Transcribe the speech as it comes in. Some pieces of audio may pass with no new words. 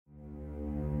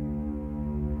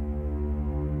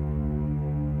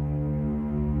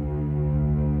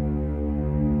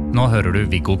Nå hører du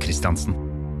Viggo Kristiansen.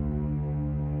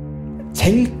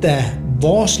 Tenk deg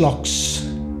hva slags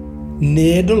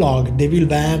nederlag det vil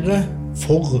være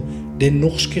for det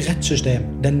norske rettssystem,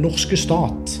 den norske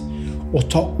stat, å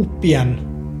ta opp igjen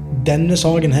denne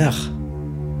saken her.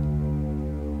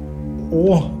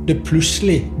 Og det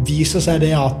plutselig viser seg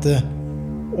det at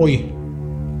oi,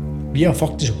 vi har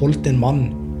faktisk holdt en mann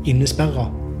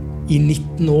innesperret i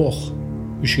 19 år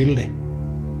uskyldig.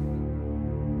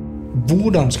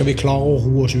 Hvordan skal vi klare å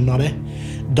roe oss unna det?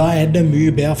 Da er det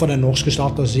mye bedre for den norske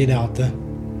staten å si det at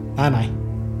nei,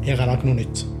 her er det ikke noe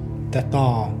nytt.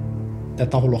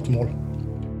 Dette holder ikke mål.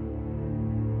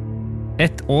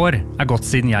 Et år er gått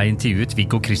siden jeg intervjuet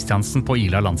Viggo Kristiansen på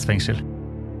Ila landsfengsel.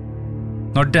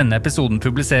 Når denne episoden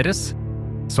publiseres,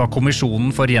 så har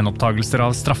Kommisjonen for gjenopptagelser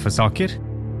av straffesaker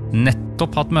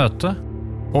nettopp hatt møte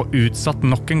og utsatt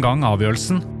nok en gang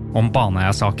avgjørelsen om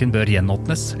Baneheia-saken bør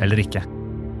gjenåpnes eller ikke.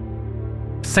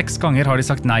 6 ganger har de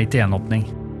sagt nei til gjenåpning.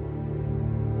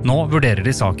 Nå vurderer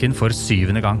de saken for 7.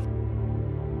 gang.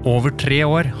 Over 3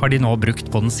 år har de nå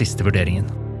brukt på den siste vurderingen.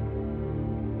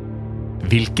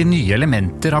 Hvilke nye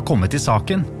elementer har kommet i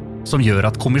saken som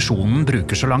gjør at kommisjonen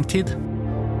bruker så lang tid?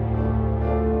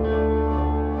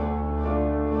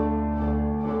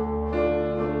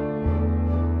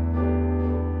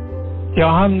 Ja,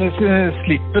 han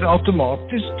slipper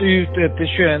automatisk ut etter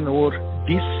 21 år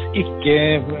hvis ikke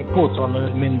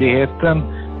påtalemyndigheten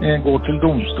går til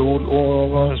domstol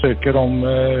og søker om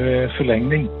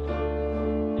forlengning.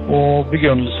 Og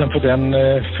begrunnelsen for den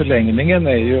forlengningen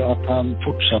er jo at han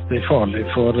fortsatt er farlig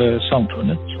for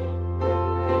samfunnet.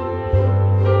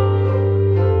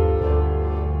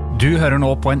 Du hører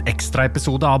nå på en ekstra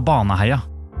episode av Baneheia,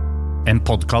 en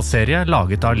podcastserie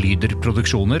laget av Lyder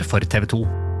Produksjoner for TV 2.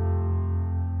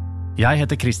 Jeg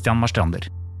heter Christian Marstrander.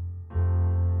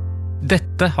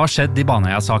 Dette har skjedd i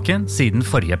Baneheia-saken siden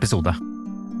forrige episode.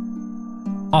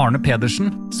 Arne Pedersen,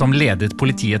 som ledet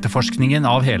politietterforskningen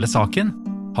av hele saken,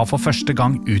 har for første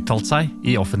gang uttalt seg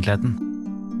i offentligheten.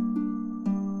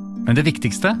 Men det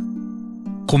viktigste?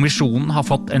 Kommisjonen har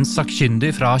fått en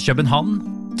sakkyndig fra København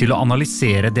til å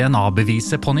analysere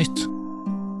DNA-beviset på nytt.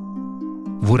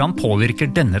 Hvordan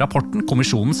påvirker denne rapporten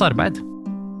kommisjonens arbeid?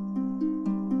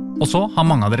 Og så har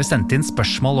mange av dere sendt inn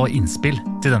spørsmål og innspill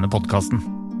til denne podcasten.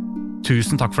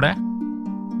 Tusen takk for det.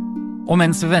 Og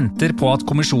mens vi venter på at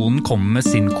kommisjonen kommer med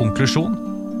sin konklusjon,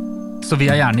 så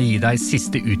vil jeg gjerne gi deg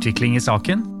siste utvikling i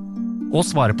saken og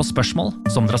svare på spørsmål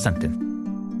som dere har sendt inn.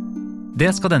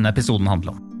 Det skal denne episoden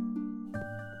handle om.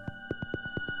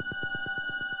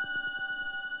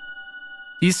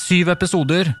 I 7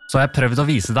 episoder så har jeg prøvd å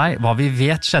vise deg hva vi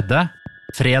vet skjedde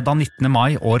fredag 19.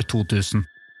 mai år 2000.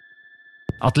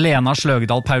 At Lena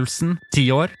Sløgedal Paulsen,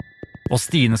 10 år, og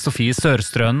Stine Sofie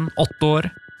Sørstrønen, 8 år,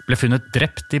 ble funnet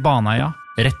drept i Baneheia,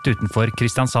 rett utenfor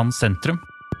Kristiansand sentrum.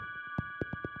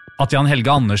 At Jan Helge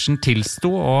Andersen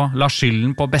tilsto og la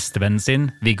skylden på bestevennen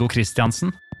sin, Viggo Kristiansen.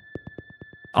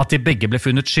 At de begge ble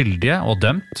funnet skyldige og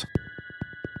dømt.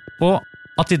 Og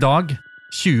at i dag,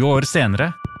 20 år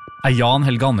senere, er Jan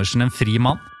Helge Andersen en fri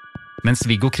mann, mens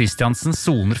Viggo Kristiansen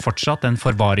soner fortsatt en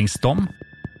forvaringsdom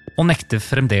og nekter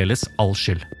fremdeles all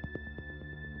skyld.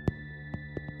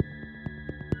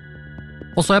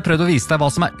 Og så har jeg prøvd å vise deg hva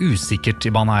som er usikkert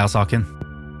i Baneheia-saken.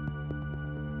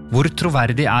 Hvor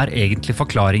troverdig er egentlig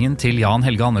forklaringen til Jan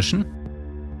Helge Andersen?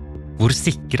 Hvor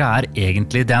sikre er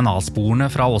egentlig DNA-sporene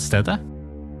fra åstedet?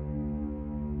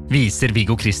 Viser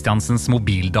Viggo Kristiansens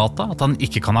mobildata at han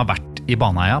ikke kan ha vært i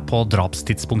Baneheia på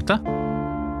drapstidspunktet?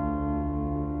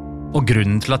 Og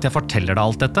grunnen til at jeg forteller deg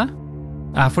alt dette,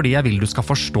 er fordi jeg vil du skal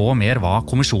forstå mer hva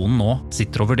kommisjonen nå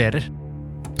sitter og vurderer.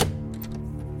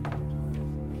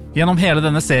 Gjennom hele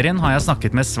denne serien har jeg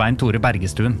snakket med Svein Tore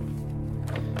Bergestuen.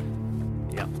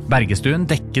 Bergestuen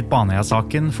dekket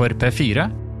Baneheia-saken for P4,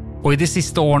 og i de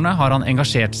siste årene har han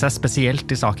engasjert seg spesielt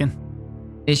i saken.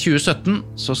 I 2017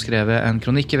 så skrev jeg en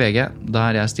kronikk i VG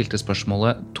der jeg stilte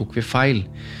spørsmålet «Tok vi feil?»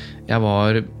 Jeg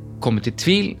var kommet i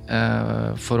tvil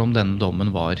for om denne dommen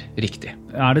var riktig.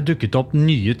 Er det dukket opp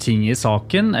nye ting i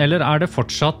saken, eller er det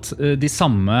fortsatt de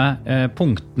samme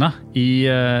punktene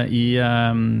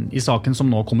i saken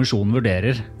som nå kommisjonen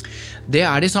vurderer? Det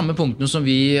er de samme punktene som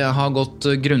vi har gått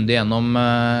grundig gjennom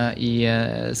i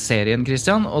serien,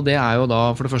 Christian, og det er jo da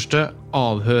for det første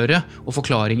avhøret og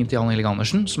forklaringen til Jan Helge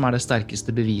Andersen, som er det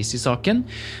sterkeste beviset i saken.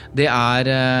 Det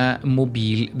er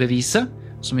mobilbeviset,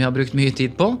 som vi har brukt mye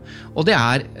tid på, og det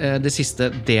er det siste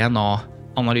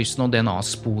DNA-analysen og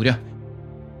DNA-sporet.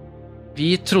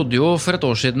 Vi trodde jo for et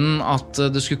år siden at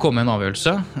det skulle komme en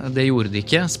avgjørelse. Det gjorde det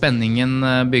ikke. Spenningen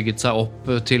bygget seg opp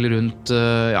til rundt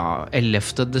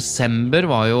 11. desember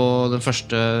var jo den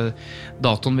første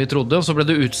datoen vi trodde. Og så ble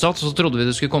det utsatt, så trodde vi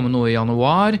det skulle komme noe i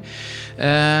januar.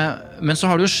 Men så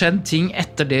har det jo skjedd ting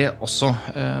etter det også.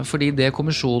 Fordi det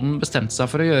kommisjonen bestemte seg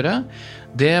for å gjøre,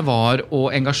 det var å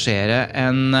engasjere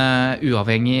en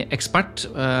uavhengig ekspert.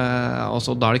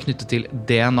 Altså da er det knyttet til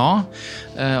DNA.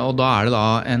 Og da er det da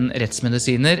en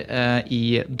rettsmedisiner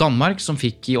i Danmark som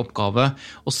fikk i oppgave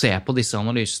å se på disse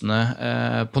analysene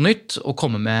på nytt og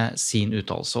komme med sin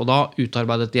uttalelse. Og da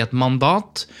utarbeidet de et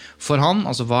mandat for han,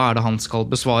 altså hva er det han skal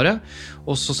besvare,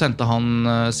 og så sendte han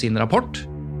sin rapport.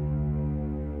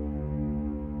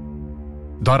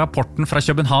 Da rapporten fra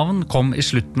København kom i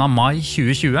slutten av mai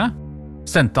 2020,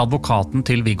 sendte advokaten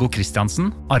til Viggo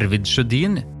Kristiansen, Arvid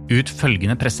Sjødin, ut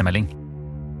følgende pressemelding.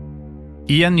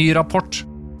 I en ny rapport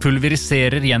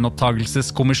pulveriserer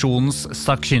gjenopptagelseskommisjonens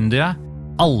sakkyndige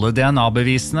alle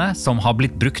DNA-bevisene som har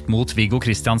blitt brukt mot Viggo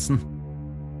Kristiansen.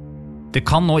 Det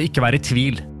kan nå ikke være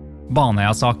tvil.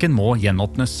 Baneheia-saken må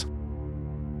gjenåpnes.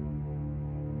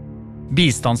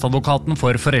 Bistandsadvokaten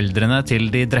for foreldrene til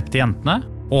de drepte jentene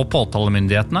og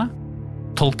påtalemyndighetene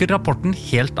tolker rapporten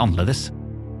helt annerledes.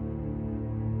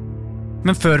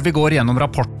 Men før vi går gjennom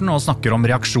rapporten og snakker om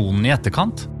reaksjonen i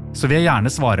etterkant, så vil jeg gjerne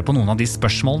svare på noen av de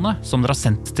spørsmålene som dere har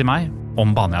sendt til meg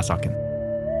om Baneheia-saken.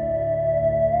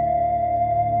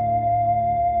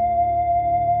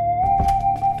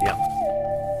 Ja.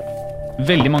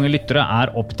 Veldig mange lyttere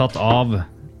er opptatt av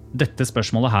dette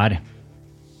spørsmålet her.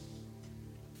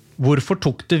 Hvorfor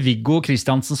tok det Viggo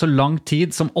Kristiansen så lang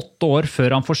tid som 8 år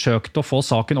før han forsøkte å få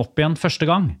saken opp igjen første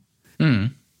gang?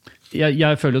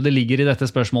 Jeg føler jo det ligger i dette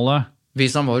spørsmålet.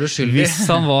 Hvis han var uskyldig. Hvis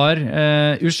han var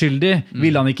uskyldig,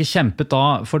 ville han ikke kjempet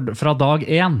da fra dag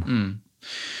 1?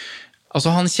 Altså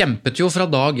han kjempet jo fra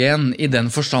dag 1 i den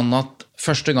forstand at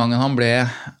første gangen han ble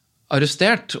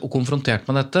arrestert og konfrontert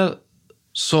med dette,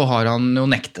 så har han jo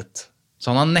nektet.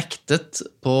 Så han har nektet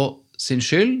på sin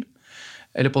skyld,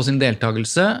 eller på sin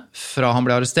deltagelse fra han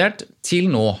ble arrestert til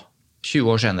nå,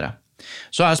 20 år senere.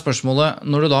 Så er spørsmålet,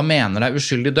 når du da mener deg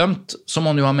uskyldig dømt, som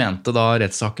han jo har ment det da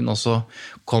rettssaken også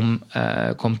kom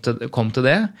til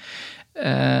det,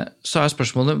 så er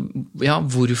spørsmålet, ja,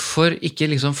 hvorfor ikke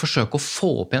liksom forsøke å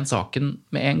få opp igjen saken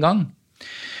med en gang?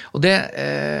 Og det,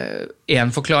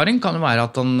 en forklaring kan jo være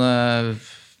at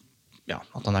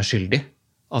han er skyldig.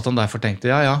 At han derfor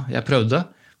tenkte, jeg prøvde,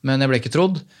 men jeg ble ikke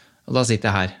trodd, og da sitter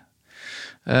jeg her.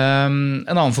 En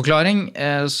annen forklaring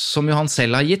som jo han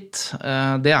selv har gitt,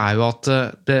 det er jo at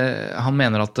han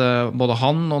mener at både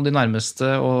han og de nærmeste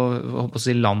og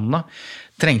landene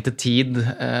trengte tid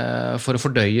for å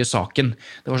fordøye saken.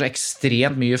 Det var så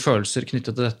ekstremt mye følelser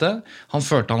knyttet til dette. Han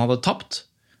følte han hadde tapt.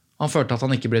 Han følte at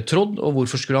han ikke ble trodd, og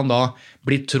hvorfor skulle han da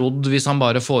bli trodd hvis han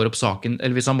bare får opp saken,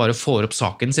 eller hvis han bare får opp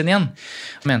saken sin igjen?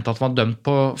 Han mente at han var dømt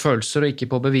på følelser og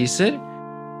ikke på beviser.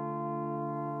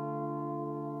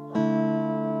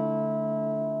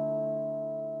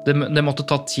 Det måtte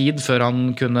ta tid før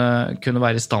han kunne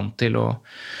være i stand til å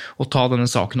ta denne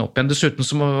saken opp igjen. Dessuten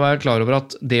så må vi være klar over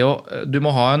at du må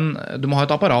ha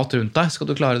et apparat rundt deg, skal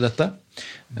du klare dette.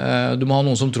 Du må ha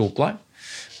noen som tror på deg.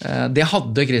 Det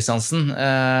hadde Kristiansen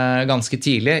ganske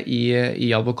tidlig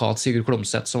i advokat Sigurd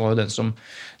Klomsæt, som var jo den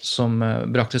som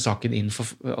brakte saken inn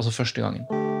altså første gangen.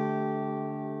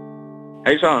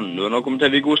 Hei sann, du har nå kommet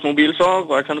til Viggos mobilsvar,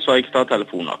 og jeg kan dessverre ikke ta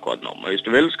telefonen akkurat nå. Men hvis du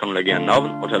vil, så kan du legge igjen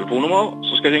navn og telefonnummer,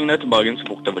 så skal jeg ringe deg tilbake så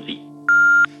fort jeg får tid.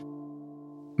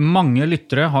 Mange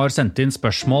lyttere har sendt inn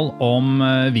spørsmål om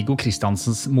Viggo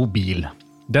Kristiansens mobil.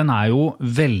 Den er jo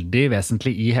veldig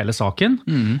vesentlig i hele saken,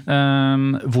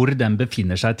 hvor den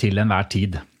befinner seg til enhver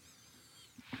tid.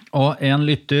 Og en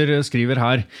lytter skriver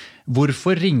her,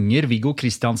 hvorfor ringer Viggo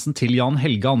Kristiansen til Jan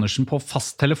Helge Andersen på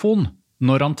fasttelefon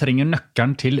når han trenger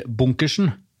nøkkelen til bunkersen?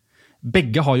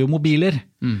 Begge har jo mobiler.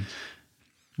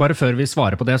 Bare før vi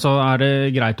svarer på det, så er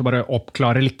det greit å bare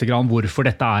oppklare litt grann hvorfor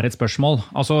dette er et spørsmål.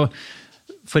 Altså,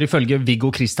 for ifølge Viggo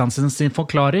Kristiansen sin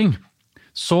forklaring,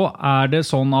 så er det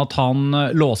sånn at han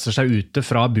låser seg ute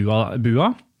fra bua,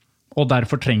 og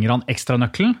derfor trenger han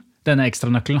ekstranøkkelen. Denne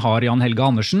ekstranøkkelen har Jan Helge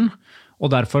Andersen,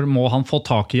 og derfor må han få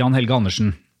tak i Jan Helge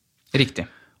Andersen. Riktig.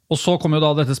 Og så kommer jo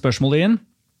da dette spørsmålet inn.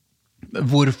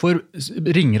 Hvorfor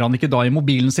ringer han ikke da i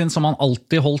mobilen sin, som han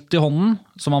alltid holdt i hånden,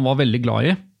 som han var veldig glad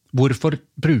i? Hvorfor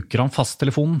bruker han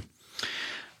fasttelefonen?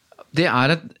 Det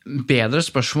er et bedre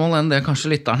spørsmål enn det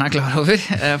kanskje lytteren er klar over,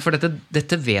 for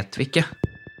dette vet vi ikke.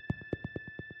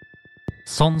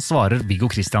 Sånn svarer Viggo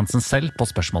Kristiansen selv på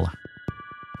spørsmålet.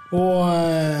 Og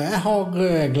jeg har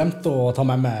glemt å ta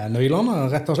med meg nøglene,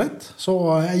 rett og slett. Så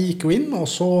jeg gikk jo inn, og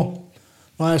så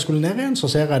Når jeg skulle ned igjen, så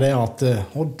ser jeg det at,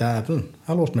 dæven, jeg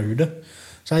har låst meg ute.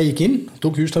 Så jeg gikk inn,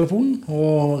 tok hustelefonen,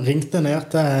 og ringte ned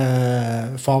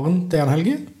til faren til Jan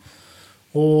Helge,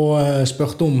 og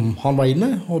spurte om han var inne,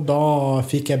 og da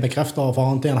fikk jeg bekreftet av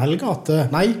faren til Jan Helge at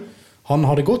nei, han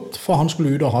hadde gått, for han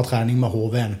skulle ut og ha trening med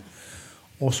HV-en.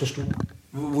 Og så stod...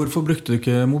 Hvorfor brukte du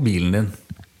ikke mobilen din?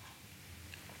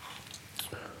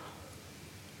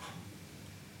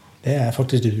 Det er jeg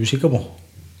faktisk litt usikker på.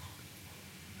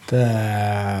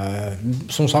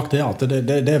 Som sagt,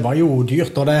 det var jo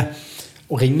dyrt, og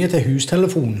å ringe til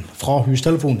hustelefon fra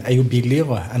hustelefon er jo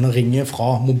billigere enn å ringe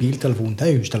fra mobiltelefon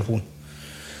til hustelefon.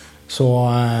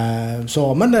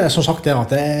 Men som sagt,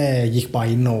 at jeg gikk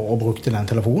bare inn og brukte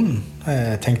den telefonen.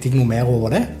 Jeg tenkte ikke noe mer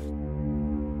over det.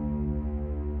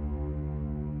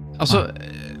 Altså,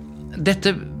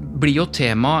 dette blir jo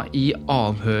tema i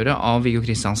avhøret av Viggo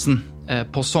Kristiansen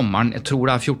på sommeren. Jeg tror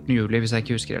det er 14. juli, hvis jeg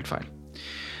ikke husker helt feil.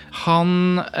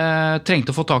 Han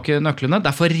trengte å få tak i nøklene,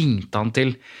 derfor ringte han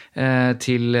til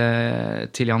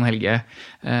Jan Helge.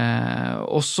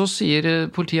 Og så sier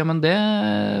politiet, men det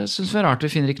synes vi er rart,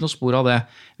 vi finner ikke noe spor av det.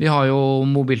 Vi har jo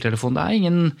mobiltelefon, du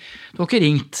har ikke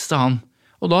ringt, sa han.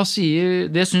 Og da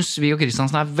det synes Viggo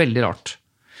Kristiansen er veldig rart.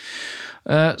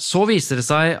 Så viser det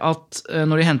seg at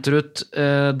når de henter ut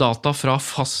data fra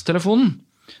fasttelefonen,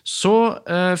 så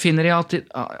finner de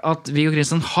at Viggo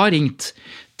Kristiansen har ringt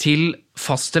til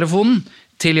fasttelefonen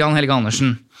til Jan Helge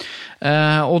Andersen.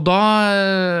 Og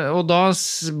da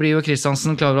blir jo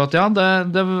Kristiansen klar over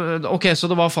at ok, så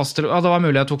det var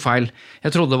mulig jeg tok feil.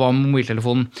 Jeg trodde det var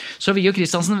mobiltelefonen. Så Viggo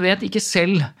Kristiansen vet ikke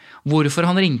selv hvorfor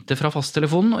han ringte fra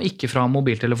fasttelefonen og ikke fra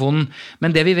mobiltelefonen.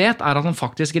 Men det vi vet er at han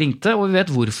faktisk ringte, og vi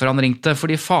vet hvorfor han ringte.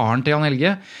 Fordi faren til Jan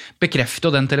Helge bekrefter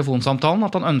jo den telefonsamtalen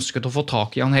at han ønsket å få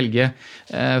tak i Jan Helge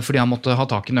fordi han måtte ha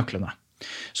tak i nøklene.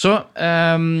 Så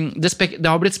det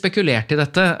har blitt spekulert i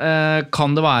dette.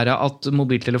 Kan det være at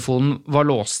mobiltelefonen var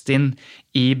låst inn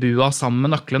i bua sammen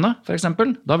med nøklene, for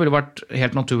eksempel? Da ville det vært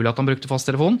helt naturlig at han brukte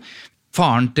fasttelefonen.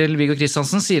 Faren til Viggo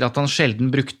Kristiansen sier at han sjelden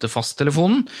brukte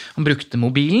fasttelefonen. Han brukte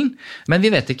mobilen, men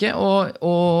vi vet ikke,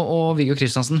 og Viggo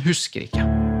Kristiansen husker ikke.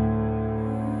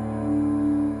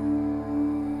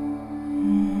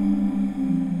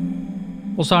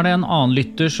 Og så er det en annen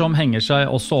lytter som henger seg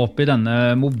også opp i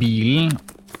denne mobilen.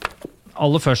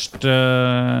 Aller først,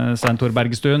 Stein Tore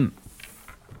Bergestuen,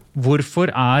 hvorfor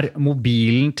er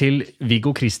mobilen til Viggo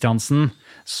Kristiansen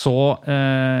så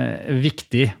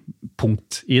viktig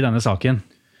punkt i denne saken?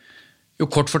 Jo,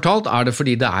 kort fortalt er det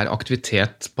fordi det er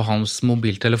aktivitet på hans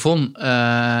mobiltelefon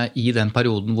i den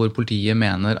perioden hvor politiet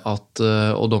mener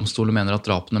og domstolen mener at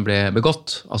drapene ble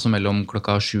begått, altså mellom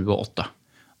klokka 7 og 8.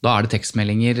 Da er det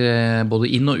tekstmeldinger både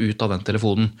inn og ut av den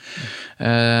telefonen.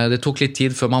 Det tok litt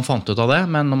tid før man fant ut av det,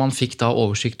 men når man fikk da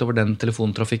oversikt over den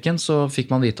telefontrafikken, så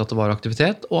fikk man vite at det var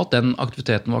aktivitet, og at den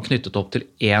aktiviteten var knyttet opp til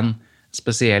en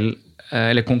spesiell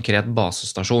eller konkret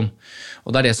basestasjon. Og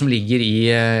det er det som ligger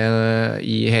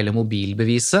i hele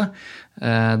mobilbeviset.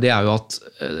 Det er jo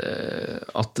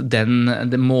at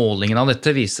målingen av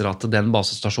dette viser at den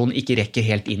basestasjonen ikke rekker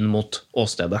helt inn mot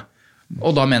åstedet.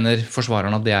 Og da mener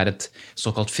forsvareren at det er et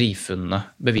såkalt frifunne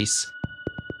bevis.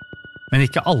 Men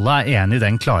ikke alle er enige i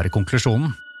den klare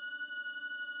konklusjonen.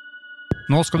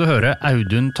 Nå skal du høre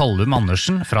Audun Tollum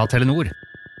Andersen fra Telenor.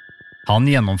 Han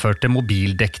gjennomførte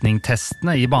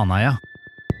mobildekningtestene i Baneheia.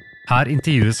 Her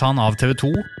intervjues han av TV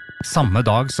 2, samme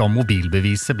dag som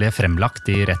mobilbeviset ble fremlagt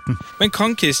i retten. Men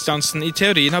kan Kristiansen i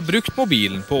teorien ha brukt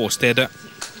mobilen på åstedet?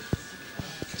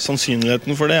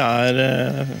 Sannsynligheten for det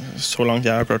er, så langt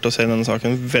jeg har klart å se i denne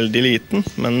saken, veldig liten,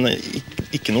 men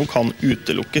ikke noe kan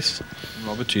utelukkes.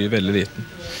 Hva betyr veldig liten?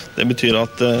 Det betyr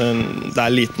at det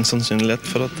er liten sannsynlighet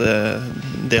for at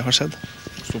det har skjedd.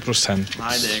 Stor prosent?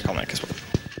 Nei, det kan jeg ikke svare.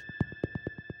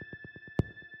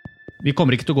 Vi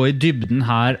kommer ikke til å gå i dybden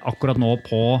her akkurat nå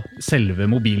på selve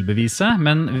mobilbeviset,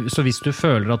 men så hvis du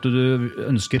føler at du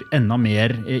ønsker enda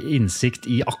mer innsikt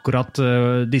i akkurat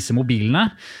disse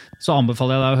mobilene, så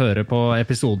anbefaler jeg deg å høre på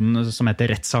episoden som heter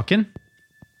Rettssaken.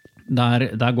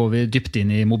 Der går vi dypt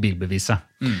inn i mobilbeviset.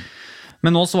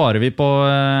 Men nå svarer vi på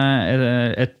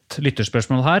et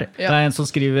lytterspørsmål her. Ja. Det er en som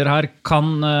skriver her, kan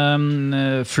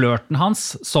flørten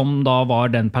hans, som da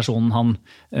var den personen han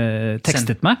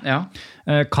tekstet med,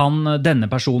 kan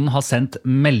denne personen ha sendt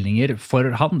meldinger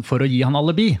for han for å gi han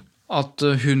alibi? At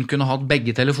hun kunne hatt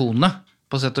begge telefonene,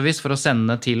 på sett og vis, for å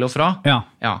sende til og fra.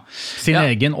 Ja. Sin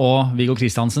egen og Viggo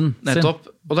Kristiansen. Nettopp.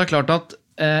 Og det er klart at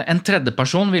en tredje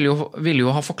person vil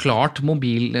jo ha forklart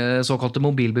såkalte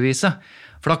mobilbeviset.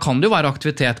 For da kan det jo være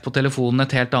aktivitet på telefonen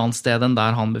et helt annet sted enn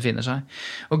der han befinner seg.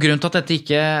 Og grunnen til at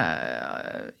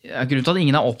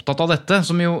ingen er opptatt av dette,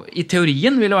 som jo i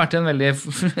teorien ville vært en veldig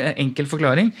enkel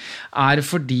forklaring, er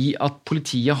fordi at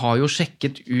politiet har jo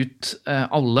sjekket ut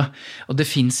alle, og det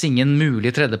finnes ingen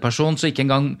mulig tredjeperson, så ikke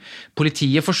engang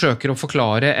politiet forsøker å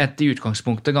forklare et i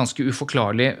utgangspunktet ganske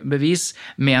uforklarlig bevis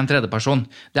med en tredjeperson.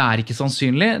 Det er ikke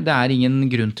sannsynlig, det er ingen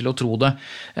grunn til å tro det,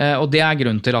 og det er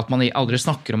grunnen til at man aldri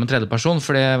snakker om en tredjeperson,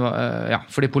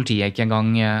 fordi politiet ikke engang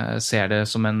ser det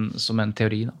som en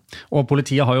teori. Da. Og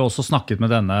politiet har jo også snakket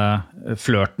med denne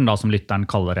flørten, da, som lytteren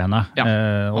kaller henne,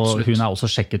 og hun er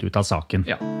også sjekket ut av saken.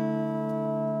 Ja.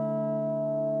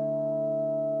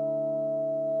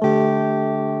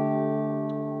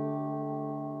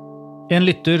 En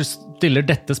lytter stiller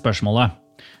dette spørsmålet.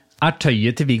 Er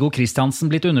tøyet til Viggo Kristiansen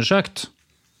blitt undersøkt?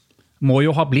 Må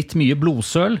jo ha blitt mye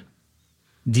blodsøl.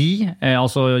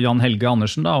 Altså Jan Helge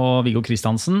Andersen da, og Viggo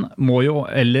Kristiansen, må jo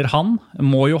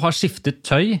ha skiftet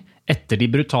tøy etter de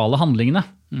brutale handlingene.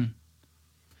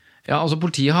 Ja, altså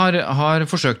politiet har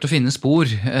forsøkt å finne spor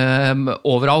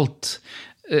overalt.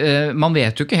 Man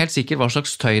vet jo ikke helt sikkert hva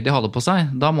slags tøy de hadde på seg.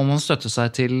 Da må man støtte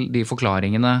seg til de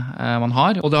forklaringene man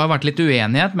har. Og det har vært litt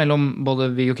uenighet mellom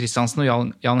både Viggo Kristiansen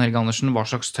og Jan Helge Andersen hva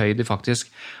slags tøy de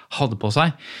faktisk hadde på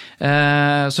seg.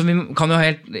 Så vi kan jo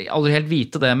aldri helt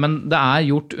vite det, men det er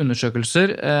gjort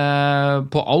undersøkelser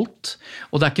på alt,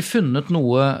 og det er ikke funnet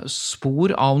noe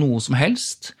spor av noe som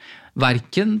helst,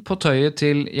 hverken på tøyet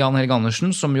til Jan Helge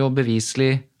Andersen, som jo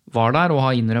beviselig var der og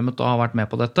har innrømmet og har vært med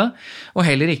på dette, og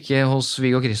heller ikke hos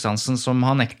Viggo Kristiansen, som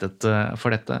har nektet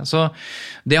for dette. Så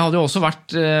det hadde jo også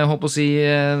vært,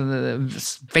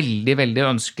 veldig, veldig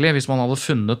ønskelig hvis man hadde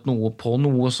funnet noe på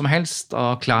noe som helst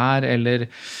av klær eller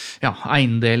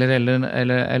eiendeler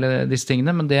eller disse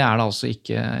tingene, men det er det altså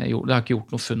ikke gjort. Det har ikke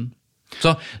gjort noe funn.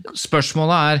 Så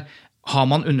spørsmålet har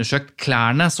man undersøkt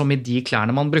klærne som i de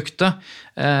klærne man brukte?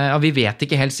 Vi vet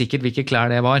ikke helt sikkert hvilke klær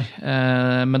det var,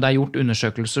 men det er gjort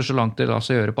undersøkelser så langt det lar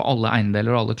seg gjøre på alle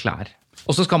eiendeler og alle klær.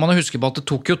 Og så skal man jo huske på at det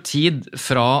tok jo tid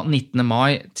fra 19.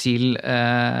 mai til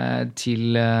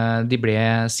de ble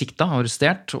siktet,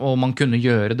 arrestert, og man kunne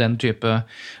gjøre den type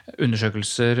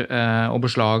undersøkelser og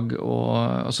beslag.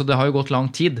 Så det har jo gått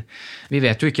lang tid. Vi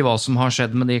vet jo ikke hva som har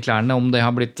skjedd med de klærne, om det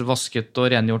har blitt vasket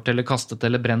og rengjort eller kastet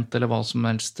eller brent eller hva som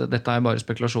helst. Dette er bare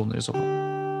spekulasjoner i så fall.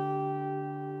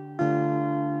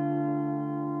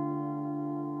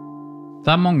 Det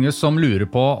er mange som lurer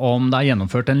på om det er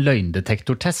gjennomført en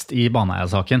løgndetektortest i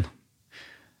Baneheia-saken.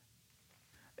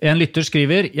 En lytter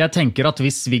skriver, jeg tenker at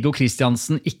hvis Viggo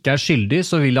Kristiansen ikke er skyldig,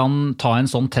 så vil han ta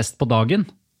en sånn test på dagen.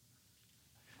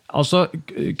 Altså,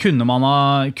 kunne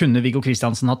Viggo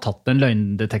Kristiansen ha tatt en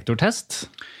løgndetektortest?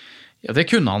 Ja, det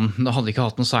kunne han. Det hadde ikke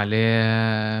hatt noe særlig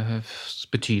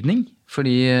betydning,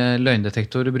 fordi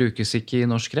løgndetektorer brukes ikke i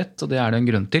norsk rett, og det er det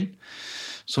en grunn til.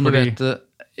 Som du vet,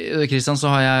 Kristian, så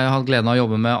har jeg hatt gleden av å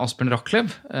jobbe med Asbjørn Rachlew,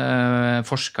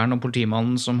 forskeren og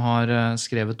politimannen som har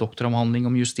skrevet doktoravhandling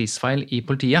om justisfeil i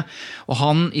politiet. Og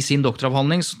han, i sin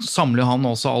doktoravhandling, samler han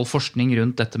også all forskning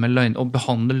rundt dette med å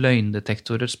behandle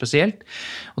løgndetektorer spesielt.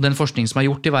 Og den forskning som er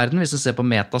gjort i verden, hvis vi ser på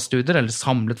metastudier eller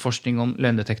samlet forskning om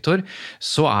løgndetektor,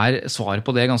 så er svaret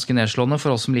på det ganske nedslående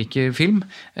for oss som liker film.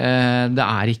 Det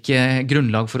er ikke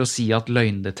grunnlag for å si at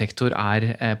løgndetektor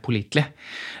er pålitelig.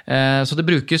 Så det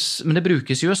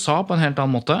brukes i USA på en helt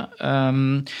annen måte,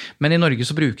 men i Norge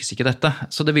så brukes ikke dette.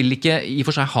 Så det vil ikke i og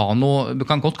for seg ha noe, du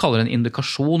kan godt kalle det en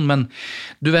indikasjon, men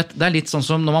du vet, det er litt sånn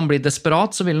som når man blir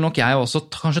desperat, så ville nok jeg også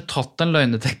kanskje tatt en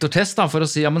løgndetektortest da, for å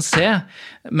si, ja, men se,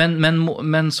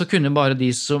 men så kunne bare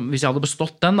hvis jeg hadde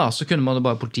bestått den da, så kunne man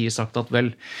bare politiet sagt at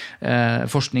vel,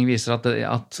 forskning viser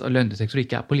at løgndetektor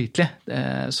ikke er pålitelig,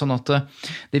 sånn at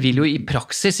det vil jo i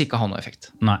praksis ikke ha noe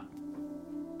effekt. Nei.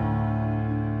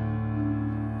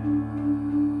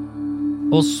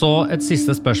 Og så et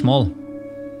siste spørsmål,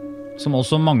 som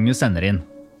også mange sender inn,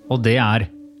 og det er,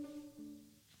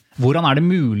 hvordan er det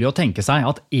mulig å tenke seg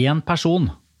at en person,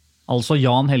 altså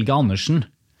Jan Helge Andersen,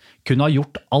 kunne ha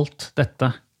gjort alt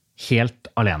dette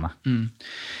helt alene?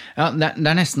 Ja, det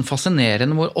er nesten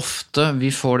fascinerende hvor ofte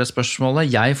vi får det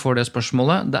spørsmålet, jeg får det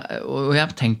spørsmålet, og jeg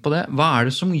har tenkt på det, hva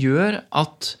er det som gjør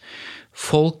at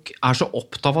folk er så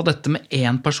opptatt av dette med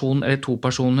en person eller to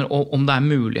personer, og om det er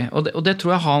mulig. Og det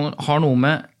tror jeg har noe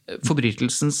med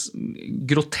forbrytelsens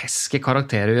groteske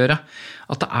karakter å gjøre.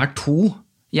 At det er to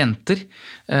jenter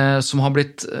som har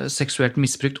blitt seksuelt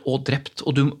misbrukt og drept.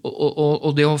 Og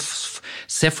det å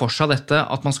se for seg dette,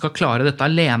 at man skal klare dette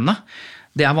alene,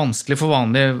 det er vanskelig for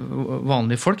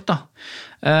vanlige folk da.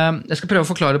 Jeg skal prøve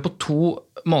å forklare på to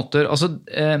måter. Altså,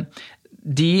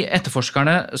 de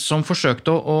etterforskerne som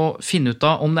forsøkte å finne ut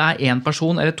av om det en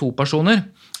person eller to personer,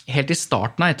 helt i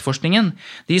starten av etterforskningen,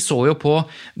 de så jo på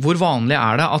hvor vanlig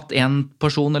det at en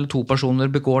person eller to personer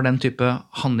begår den type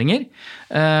handlinger,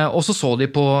 og så de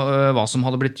på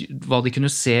hva de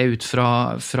kunne se ut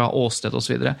fra åsted og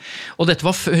så videre. Og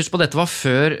husk på, dette var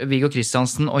før Viggo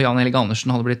Kristiansen og Jan Helge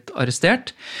Andersen hadde blitt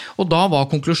arrestert, og da var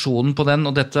konklusjonen på den,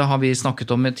 og dette har vi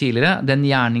snakket om tidligere, den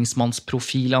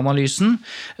gjerningsmannsprofilanalysen,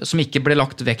 som ikke ble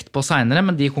lagt vekt på senere,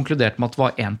 men de konkluderte med at det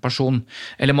var en person,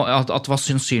 eller at det var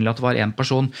sannsynlig at det var en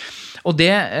person. Og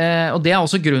det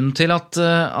også grunnen til at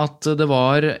det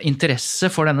var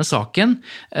interesse for denne saken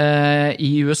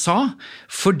i USA,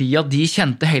 fordi at de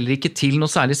kjente heller ikke til noe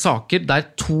særlig saker der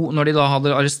når de da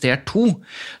hadde arrestert to,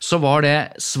 så var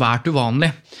det svært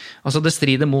uvanlig. Altså det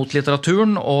strider mot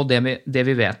litteraturen og det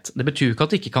vi vet. Det betyr ikke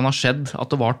at det ikke kan ha skjedd at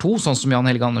det var to, sånn som Jan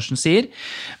Helge Andersen sier,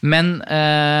 men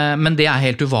det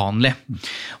helt uvanlig.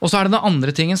 Og så det den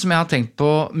andre tingen som jeg har tenkt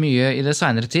på mye i det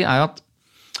senere tid, at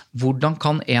hvordan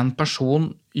kan en person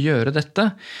gjøre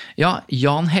dette? Ja,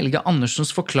 Jan Helge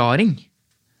Andersens forklaring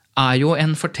jo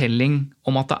en fortelling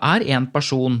om at det en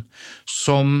person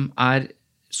som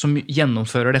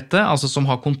gjennomfører dette, altså som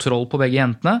har kontroll på begge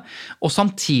jentene, og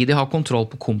samtidig har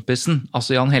kontroll på kompisen,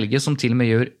 altså Jan Helge, som til og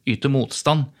med yter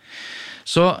motstand.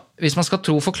 Så hvis man skal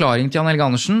tro forklaringen til Jan Helge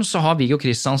Andersen, så har Viggo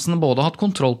Kristiansen både hatt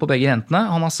kontroll på begge jentene,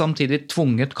 han har samtidig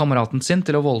tvunget kameraten sin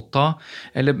til å voldta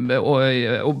eller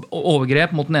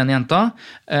overgrep mot den ene jenta,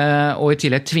 og i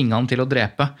tillegg tvinge han til å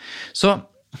drepe. Så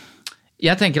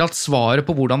jeg tenker at svaret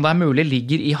på hvordan det mulig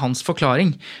ligger i hans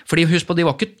forklaring, fordi husk på, de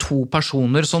var ikke to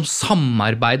personer som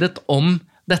samarbeidet om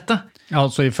dette. Ja,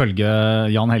 altså ifølge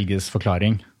Jan Helges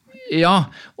forklaring.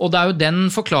 Ja, og det jo den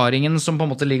forklaringen som på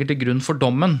en måte ligger til grunn for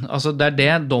dommen. Altså det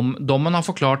det dommen har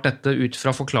forklart dette ut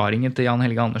fra forklaringen til Jan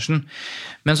Helge Andersen.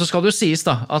 Men så skal det jo sies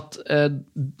da, at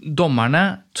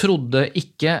dommerne trodde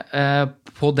ikke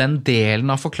på den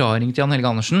delen av forklaringen til Jan Helge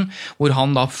Andersen, hvor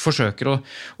han da forsøker å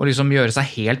liksom gjøre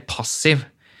seg helt passiv.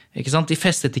 Ikke sant? De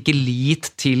festet ikke lit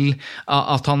til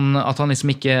at han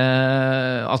liksom ikke,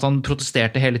 at han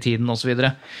protesterte hele tiden og så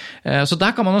videre. Så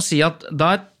der kan man jo si at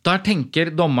der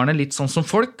tenker dommerne litt sånn som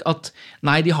folk, at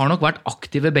nei, de har nok vært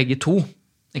aktive begge to,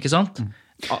 ikke sant?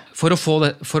 For å få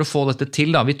dette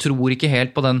til da. Vi tror ikke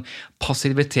helt på den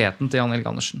passiviteten til Jan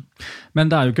Helge Andersen. Men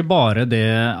det jo ikke bare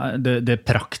det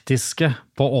praktiske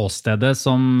på åstedet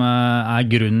som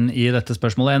grunnen i dette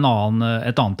spørsmålet.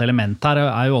 Et annet element her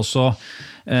jo også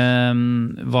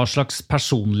hva slags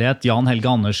personlighet Jan Helge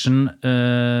Andersen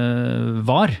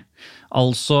var.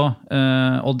 Altså,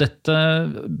 og dette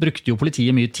brukte jo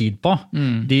politiet mye tid på.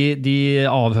 De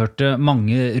avhørte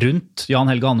mange rundt Jan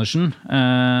Helge Andersen,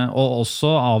 og også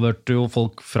avhørte jo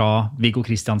folk fra Viggo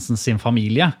Kristiansen sin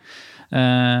familie.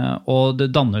 Og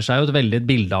det danner seg jo et veldig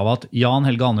bilde av at Jan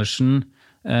Helge Andersen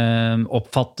ble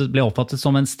oppfattet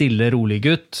som en stille, rolig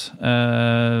gutt,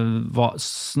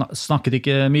 snakket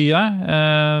ikke mye,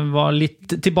 var litt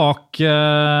tilbakelent,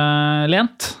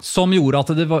 som gjorde at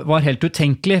det var helt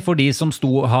utenkelig for de som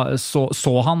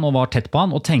så han og var tett på han,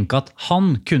 og tenke at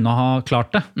han kunne ha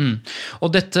klart det.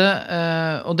 Og dette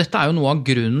jo noe av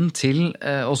grunnen til,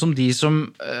 og som de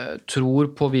som tror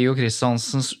på Viggo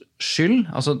Kristiansens skyld,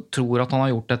 altså tror at han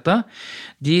har gjort dette,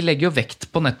 de legger jo vekt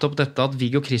på nettopp dette at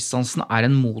Viggo Kristiansen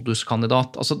en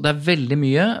moduskandidat. Altså det veldig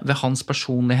mye ved hans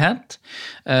personlighet,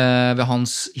 ved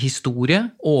hans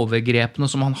historie, overgrepene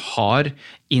som han har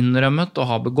innrømmet og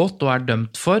har begått og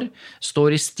dømt for,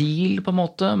 står i stil på en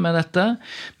måte med dette,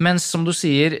 mens som du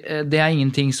sier, det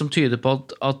ingenting som tyder på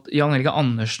at Jan Helge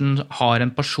Andersen har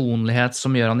en personlighet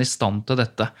som gjør han i stand til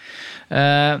dette.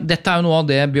 Dette jo noe av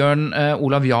det Bjørn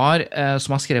Olav Jahr,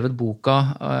 som har skrevet boka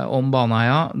om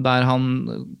Baneheia, der han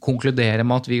konkluderer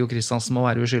med at Viggo Kristiansen må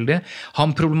være uskyldig.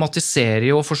 Han problematiserer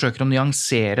jo og forsøker å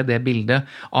nyansere det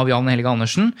bildet av Jan Helge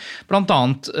Andersen, blant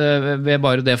annet ved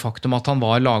bare det faktum at han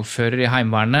var lagfører i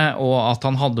Heimevernet, og at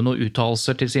han hadde noen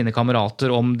uttalelser til sine kamerater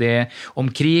om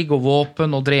krig og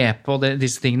våpen og drepe og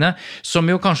disse tingene, som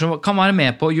jo kanskje kan være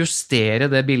med på å justere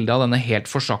det bildet av denne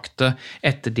helt forsakte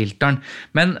etterdilteren.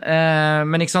 Men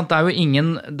ikke sant, det jo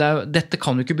ingen, dette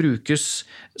kan jo ikke brukes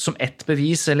som ett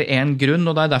bevis eller en grunn,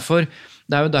 og det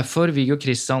jo derfor Viggo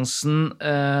Kristiansen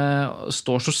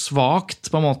står så svagt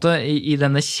på en måte i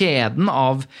denne kjeden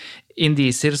av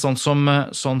indisier, sånn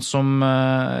som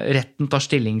retten tar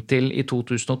stilling til i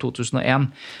 2000 og 2001.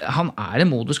 Han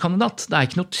en moduskandidat. Det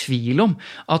ikke noe tvil om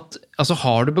at altså,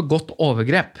 har du begått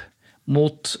overgrep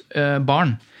mot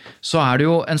barn, så det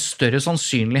jo en større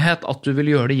sannsynlighet at du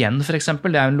vil gjøre det igjen, for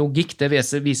eksempel. Det jo en logikk, det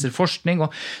viser forskning.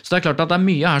 Så det klart at det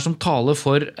mye her som taler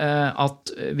for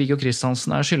at Viggo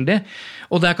Kristiansen skyldig.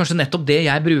 Og det kanskje nettopp det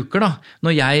jeg bruker da.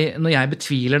 Når jeg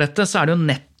betviler dette, så det jo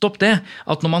nettopp det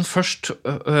at når man først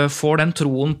får den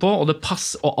troen på, og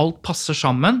alt passer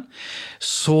sammen,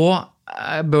 så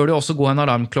bør det også gå en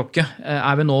alarmklokke.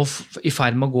 Vi nå I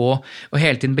ferd med å gå og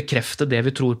hele tiden bekrefte det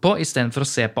vi tror på, I stedet for å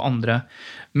se på andre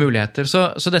muligheter.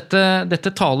 Så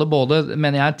dette taler både,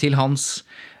 mener jeg, til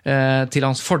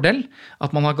hans fordel,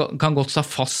 at man kan godt stå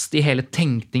fast I hele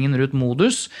tenkningen rundt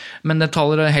modus, men det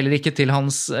taler heller ikke til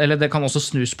hans, eller det kan også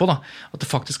snus på da, at det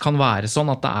faktisk kan være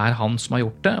sånn at det han som har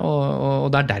gjort det,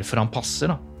 og det derfor han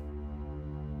passer da.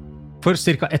 For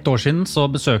cirka 1 år siden så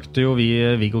besøkte jo vi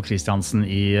Viggo Kristiansen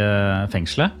I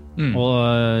fengselet,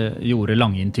 og gjorde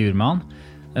lange intervjuer med han.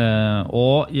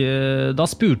 Og da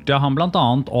spurte jeg han blant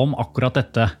annet om akkurat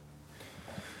dette.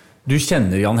 Du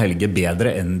kjenner Jan Helge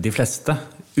bedre enn de fleste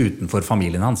utenfor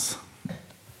familien hans.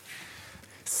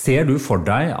 Ser du for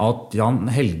deg at Jan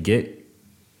Helge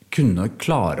kunne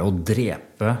klare å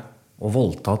drepe og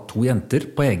voldta 2 jenter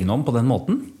på egen hånd på den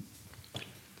måten?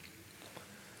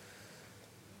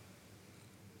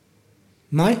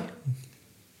 Nei.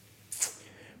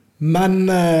 Men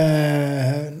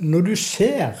når du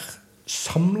ser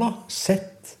samlet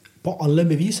sett på alle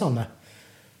bevisene,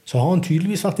 så har han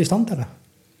tydeligvis vært I stand til det.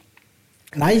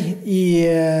 Nei, I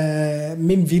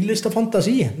min villeste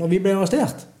fantasi, når vi ble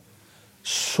arrestert,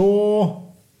 så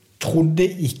trodde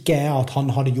ikke jeg at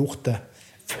han hadde gjort det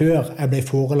før jeg ble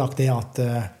forelagt det at,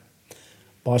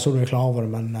 bare så du klar over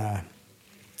det, men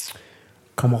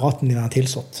kameraten din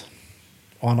tilstått.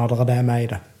 Og han hadde det med I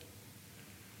det.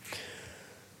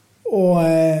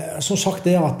 Og som sagt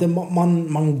det at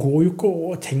man går jo ikke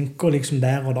og tenker liksom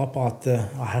der og da på at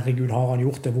herregud, har han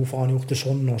gjort det? Hvorfor har han gjort det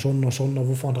sånn og sånn og sånn? Og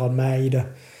hvorfor har han dratt med I det?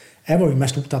 Jeg var jo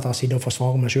mest opptatt av å sitte og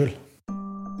forsvare meg selv.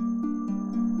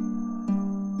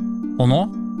 Og nå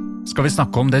skal vi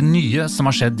snakke om det nye som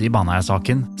har skjedd I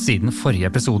Baneheia-saken siden forrige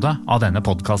episode av denne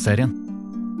podcastserien.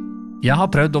 Jeg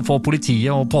har prøvd å få politiet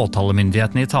og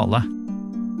påtalemyndighetene I tale,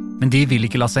 men de vil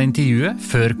ikke la seg intervjue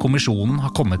før kommisjonen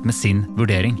har kommet med sin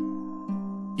vurdering.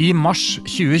 I mars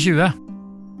 2020,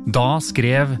 da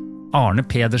skrev Arne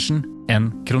Pedersen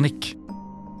en kronikk.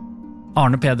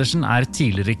 Arne Pedersen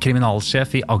tidligere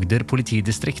kriminalsjef I Agder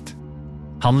politidistrikt.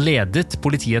 Han ledet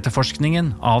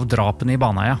politietterforskningen av drapene I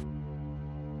Baneheia.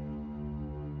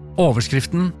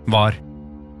 Overskriften var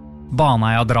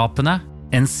 «Baneheia-drapene,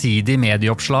 ensidig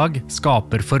medieoppslag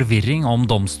skaper forvirring om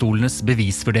domstolenes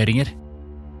bevisvurderinger».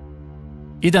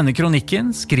 I denne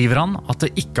kronikken skriver han at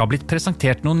det ikke har blitt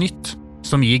presentert noe nytt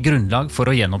som gir grunnlag for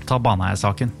å gjenoppta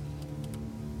Baneheia-saken.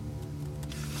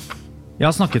 Jeg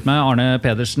har snakket med Arne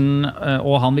Pedersen,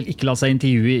 og han vil ikke la seg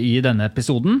intervjue I denne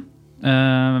episoden.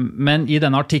 Men I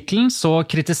denne artikkelen så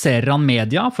kritiserer han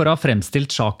media for å ha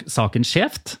fremstilt saken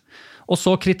skjevt, og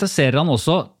så kritiserer han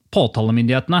også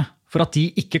påtalemyndighetene for at de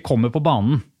ikke kommer på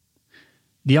banen.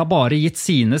 De har bare gitt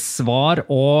sine svar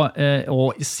og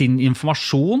sin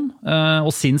informasjon og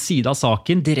sin side av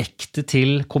saken direkte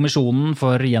til kommisjonen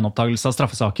for gjenopptagelse av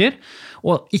straffesaker,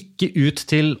 og ikke ut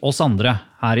til oss andre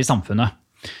her I samfunnet.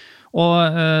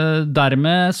 Og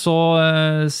dermed så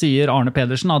sier Arne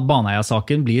Pedersen at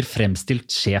Baneheia-saken blir fremstilt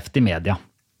skjevt I media.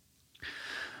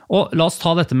 Og la oss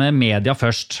ta dette med media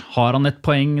først. Har han et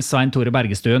poeng, Svein Tore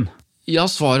Bergestuen? Ja,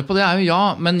 svaret på det jo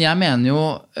ja, men jeg mener jo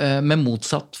med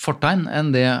motsatt fortegn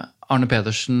enn det Arne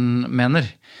Pedersen mener.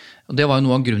 Og det var jo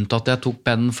noe av grunnen til at jeg tok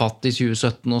pennen fatt I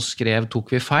 2017 og skrev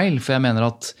 «Tok vi feil?» For jeg mener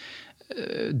at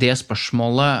det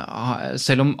spørsmålet,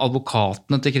 selv om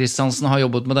advokatene til Kristiansen har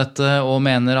jobbet med dette og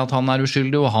mener at han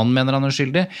uskyldig, og han mener han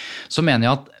uskyldig, så mener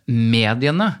jeg at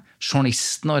mediene,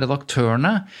 journalistene og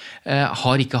redaktørene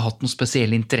har ikke hatt noen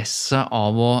spesiell interesse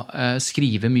av å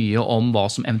skrive mye om hva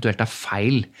som eventuelt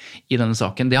feil I denne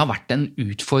saken. Det har vært en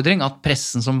utfordring at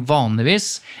pressen som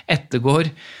vanligvis ettergår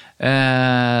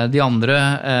de andre,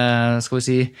 skal vi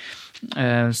si,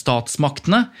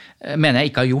 statsmaktene, mener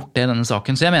jeg ikke har gjort det I denne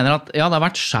saken. Så jeg mener at ja, det har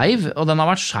vært skeiv, og den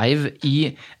har vært skeiv I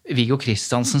Viggo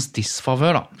Kristiansens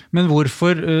disfavør da. Men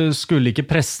hvorfor skulle ikke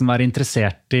pressen være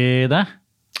interessert I det?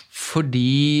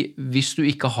 Fordi hvis du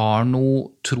ikke har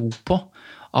noe tro på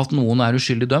at noen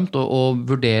uskyldig dømt, og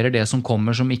vurderer det som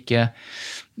kommer som ikke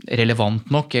relevant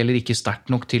nok eller ikke sterkt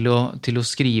nok til å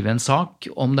skrive en sak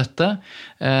om dette.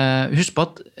 Husk på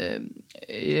at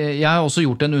jeg har også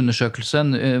gjort en undersøkelse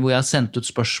hvor jeg har sendt ut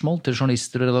spørsmål til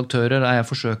journalister og redaktører der jeg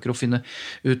forsøker å finne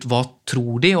ut hva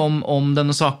tror de om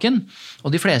denne saken.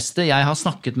 Og de fleste jeg har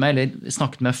snakket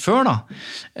med før da,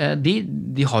 de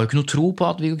har jo ikke noe tro på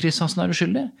at Viggo Kristiansen er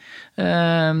uskyldig.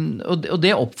 Og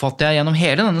det oppfatter jeg gjennom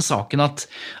hele denne saken at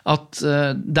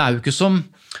det er jo ikke som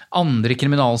andre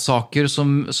kriminalsaker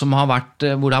som har vært,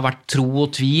 hvor det har vært tro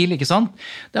og tvil, ikke sant?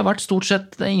 Det har vært stort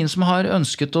sett ingen som har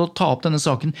ønsket å ta opp denne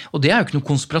saken, og det er jo ikke noe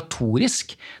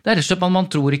konspiratorisk. Det er rett og slett at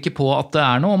man tror ikke på at det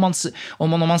er noe,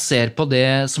 og når man ser på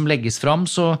det som legges fram,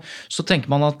 så tenker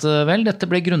man at vel,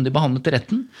 dette ble grundig behandlet i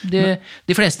retten.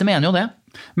 De fleste mener jo det.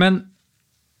 Men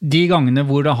de gangene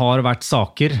hvor det har vært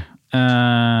saker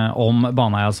om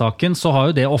Baneheia-saken, så har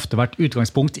jo det ofte vært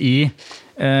utgangspunkt i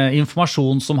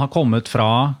informasjon som har kommet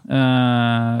fra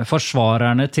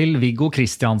forsvarerne til Viggo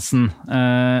Kristiansen.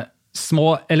 Små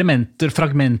elementer,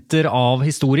 fragmenter av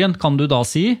historien, kan du da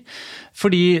si.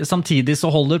 Fordi samtidig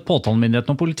så holder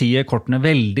påtalemyndigheten og politiet kortene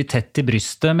veldig tett i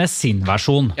brystet med sin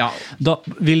versjon. Ja. Er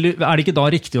det ikke da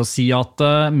riktig å si at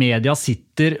media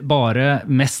sitter bare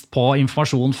mest på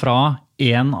informasjon fra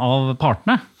en av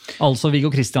partene? Altså Viggo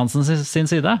Kristiansen sin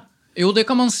side? Jo, det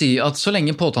kan man si, at så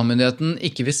lenge påtalemyndigheten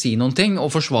ikke vil si noen ting, og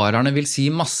forsvarerne vil si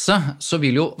masse, så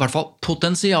vil jo i hvert fall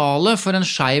potensialet for en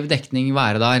skeiv dekning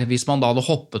være der, hvis man da hadde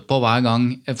hoppet på hver gang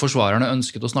forsvarerne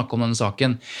ønsket å snakke om denne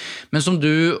saken. Men som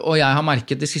du og jeg har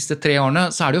merket de siste 3 årene,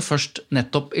 så er det jo først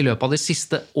nettopp i løpet av de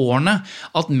siste årene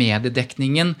at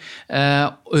mediedekningen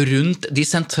rundt de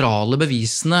sentrale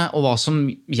bevisene, og hva som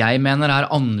jeg mener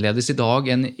er annerledes i dag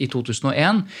enn i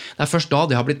 2001, det er først da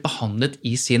det har blitt behandlet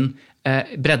i sin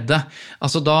bredde.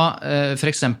 Altså da for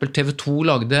eksempel TV 2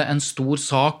 lagde en stor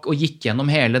sak og gikk gjennom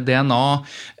hele DNA,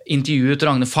 intervjuet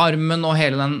Ragne Farmen og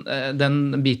hele den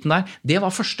biten der. Det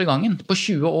var første gangen på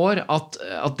 20 år at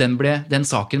den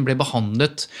saken ble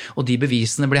behandlet, og de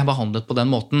bevisene ble behandlet på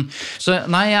den måten. Så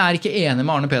nei, jeg er ikke enig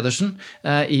med Arne Pedersen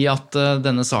i at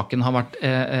denne saken har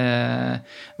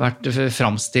vært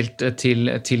framstilt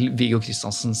til Viggo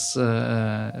Kristiansens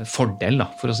fordel,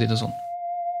 da, for å si det sånn.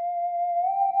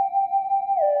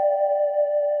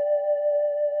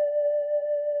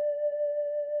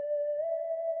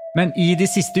 Men i de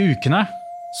siste ukene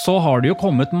så har det jo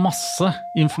kommet masse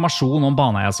informasjon om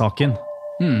Baneheia-saken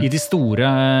i de store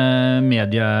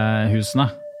mediehusene.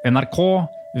 NRK,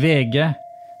 VG,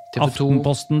 TV 2.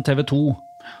 Aftenposten, TV 2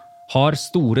 har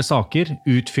store saker,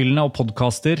 utfyllende og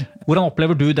podcaster. Hvordan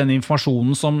opplever du den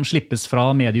informasjonen som slippes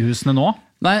fra mediehusene nå?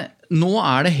 Nei, nå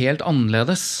er det helt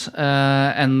annerledes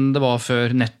enn det var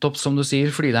før, nettopp som du sier,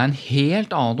 fordi det er en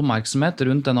helt annen oppmerksomhet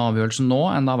rundt denne avgjørelsen nå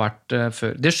enn det har vært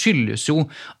før. Det skyldes jo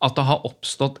at det har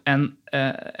oppstått en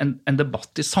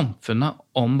debatt i samfunnet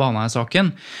om Baneheia-saken.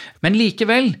 Men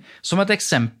likevel, som et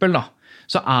eksempel da,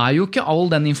 så er jo ikke all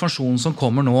den informasjonen som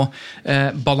kommer nå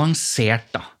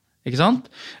balansert da. Ikke sant?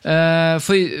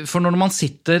 For når man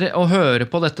sitter og hører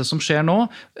på dette som skjer nå,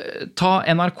 ta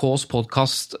NRKs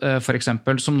podcast for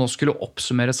eksempel, som nå skulle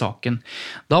oppsummere saken.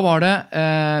 Da var det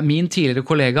min tidligere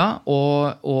kollega,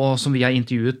 og som vi har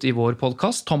intervjuet i vår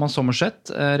podcast, Thomas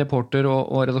Sommerseth, reporter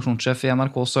og redaksjonssjef i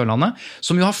NRK Sørlandet,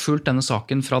 som jo har fulgt denne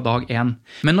saken fra dag 1.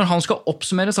 Men når han skal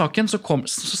oppsummere saken, så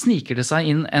sniker det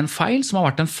seg inn en feil som har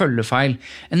vært en følgefeil.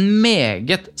 En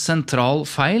meget sentral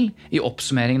feil i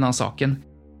oppsummeringen av saken.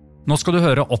 Nå skal du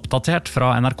høre oppdatert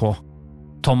fra NRK.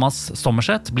 Thomas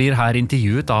Sommerseth blir her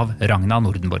intervjuet av Ragna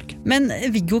Nordenborg. Men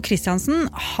Viggo Kristiansen,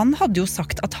 han hadde jo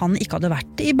sagt at han ikke hadde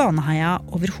vært i Baneheia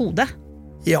overhodet.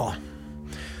 Ja,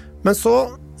 men så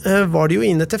var det jo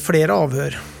inne til flere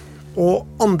avhør, og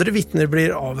andre vitner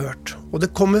blir avhørt. Og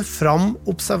det kommer fram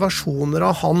observasjoner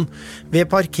av han ved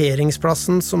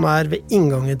parkeringsplassen som er ved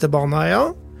inngangen til Baneheia,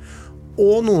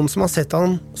 og noen som har sett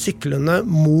han syklende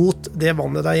mot det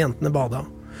vannet der jentene bada.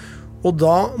 Og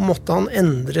da måtte han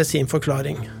endre sin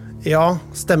forklaring. Ja,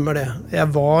 stemmer det.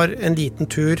 Jeg var en liten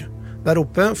tur der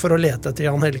oppe for å lete etter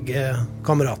Jan Helge,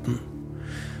 kameraten.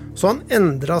 Så han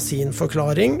endret sin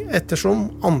forklaring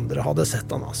ettersom andre hadde sett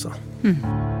han altså.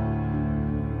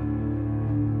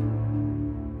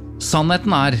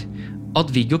 Sannheten er at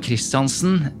Viggo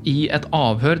Kristiansen i et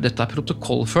avhør, dette er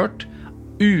protokollført,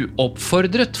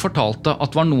 uoppfordret fortalte at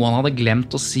det var noe han hadde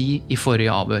glemt å si i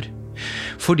forrige avhør.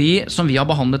 Fordi, som vi har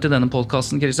behandlet i denne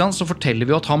podcasten, Kristian, så forteller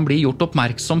vi at han blir gjort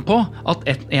oppmerksom på at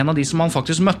en av de som han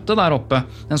faktisk møtte der oppe,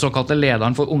 den såkalte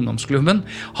lederen for ungdomsklubben,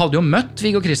 hadde jo møtt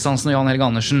Viggo Kristiansen og Jan Helge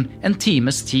Andersen en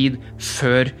times tid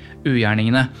før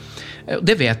ugjerningene.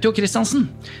 Det vet jo Kristiansen.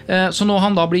 Så når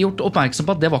han da blir gjort oppmerksom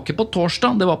på at det var ikke på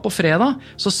torsdag, det var på fredag,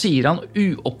 så sier han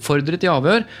uoppfordret i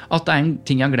avhør at det en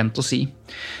ting han glemt å si.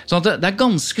 Så det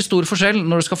ganske stor forskjell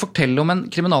når du skal fortelle om en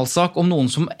kriminalsak om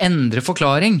noen som endrer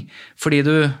forklaring, fordi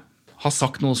du har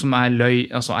sagt noe som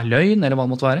løgn, eller hva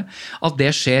det måtte være, at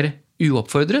det skjer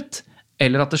uoppfordret,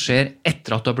 eller at det skjer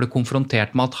etter at du har blitt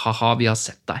konfrontert med at haha, vi har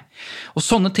sett deg. Og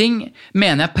sånne ting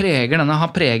mener jeg har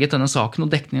preget denne saken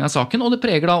og dekningen av saken, og det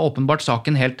preger da åpenbart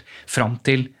saken helt fram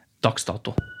til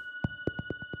dagsdato.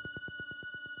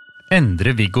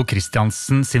 Endrer Viggo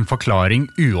Kristiansen sin forklaring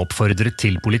uoppfordret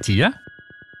til politiet?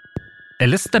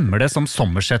 Eller stemmer det som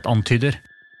Sommerseth antyder,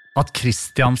 at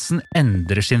Kristiansen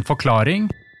endrer sin forklaring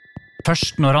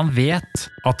først når han vet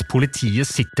at politiet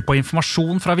sitter på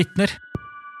informasjon fra vitner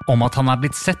om at han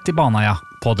blitt sett i Baneheia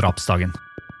på drapsdagen?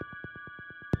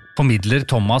 Formidler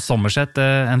Thomas Sommerseth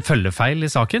en følgefeil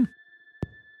i saken?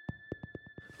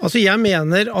 Altså, jeg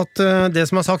mener at det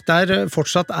som er sagt der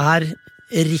fortsatt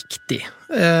riktig.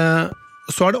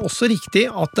 Så det også riktig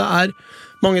at det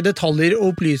mange detaljer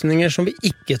og opplysninger som vi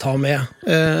ikke tar med.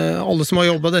 Alle som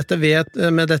har jobbet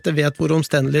med dette vet hvor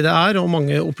omstendelig det og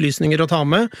mange opplysninger å ta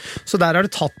med, så der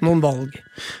det tatt noen valg.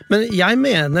 Men jeg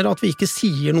mener at vi ikke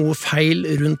sier noe feil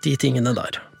rundt de tingene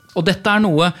der. Og dette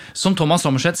noe som Thomas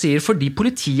Sommerseth sier fordi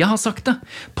politiet har sagt det.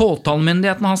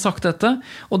 Påtalemyndigheten har sagt dette,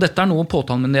 og dette noe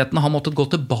påtalemyndigheten har måttet gå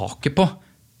tilbake på.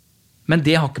 Men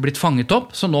det har ikke blitt fanget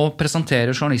opp, så nå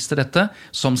presenterer journalister dette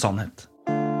som sannhet.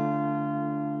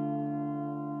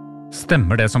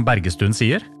 Stemmer det som Bergestuen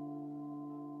sier?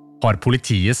 Har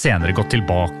politiet senere gått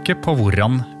tilbake på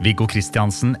hvordan Viggo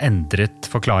Kristiansen endret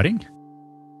forklaring?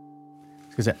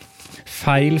 Skal vi se.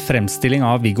 Feil fremstilling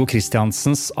av Viggo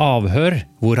Kristiansens avhør,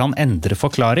 hvor han endrer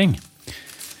forklaring.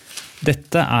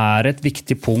 Dette et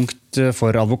viktig punkt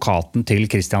for advokaten til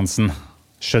Kristiansen,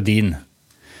 Sjødin.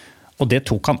 Og det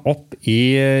tok han opp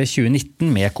i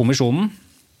 2019 med kommisjonen,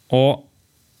 og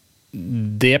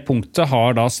det punktet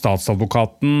har da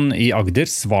statsadvokaten i Agder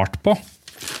svart på.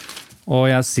 Og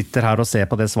jeg sitter her og ser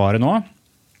på det svaret nå.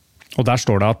 Og der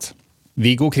står det at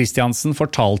Viggo Kristiansen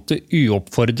fortalte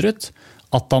uoppfordret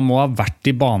at han må ha vært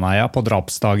i Baneheia på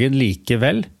drapsdagen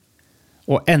likevel,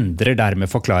 og endrer dermed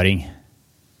forklaring.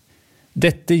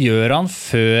 Dette gjør han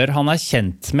før han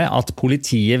kjent med at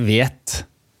politiet vet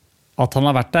at han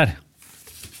har vært der.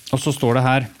 Og så står det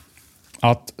her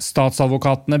at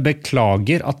statsadvokatene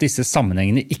beklager at disse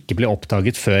sammenhengene ikke ble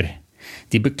oppdaget før.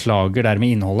 De beklager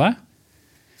dermed innholdet.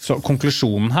 Så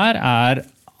konklusjonen her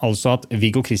altså at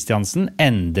Viggo Kristiansen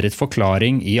endret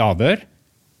forklaring i avhør,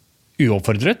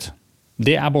 uoppfordret.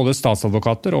 Det både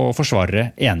statsadvokater og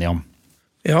forsvarere enige om.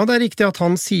 Ja, det riktig at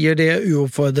han sier det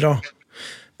uoppfordret.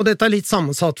 Og dette litt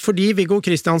sammensatt, fordi Viggo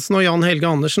Kristiansen og Jan Helge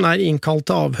Andersen innkalt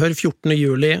til avhør 14.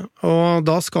 juli, og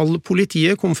da skal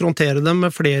politiet konfrontere dem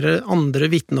med flere andre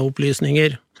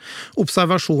vitneopplysninger,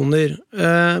 observasjoner.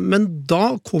 Men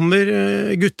da kommer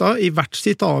gutta i hvert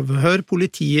sitt avhør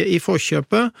politiet i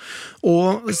forkjøpet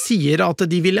og sier at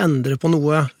de vil endre på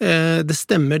noe. Det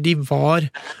stemmer, de var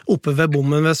oppe ved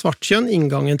bommen ved Svartkjønn,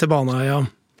 inngangen til Baneheia.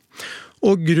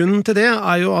 Og grunnen til det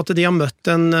jo at de har møtt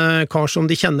en kar som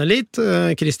de kjenner litt.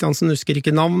 Kristiansen husker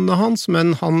ikke navnet hans,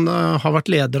 men han har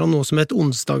vært leder av noe som heter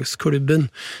Onsdagsklubben,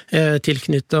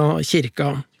 tilknyttet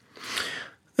kirka.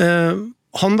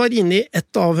 Han var inne i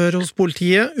ett avhør hos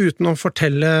politiet uten å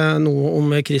fortelle noe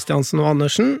om Kristiansen og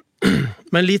Andersen,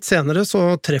 men litt senere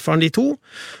så treffer han de to,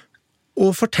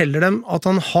 og forteller dem at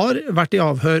han har vært i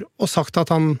avhør og sagt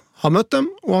at han har møtt dem,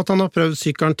 og at han har prøvd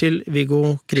sykkelen til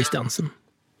Viggo Kristiansen.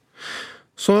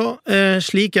 Så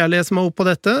slik jeg leser meg opp på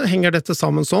dette, henger dette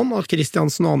sammen sånn at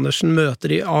Kristiansen og Andersen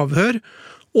møter i avhør,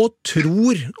 og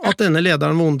tror at denne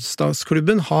lederen ved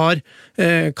Onsdagsklubben har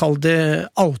kalt det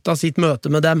outa sitt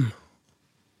møte med dem.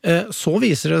 Så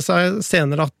viser det seg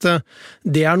senere at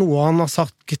det noe han har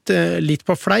sagt litt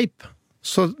på fleip,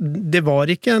 så det var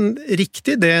ikke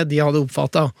riktig det de hadde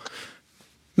oppfattet.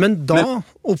 Men da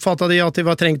oppfattet de at de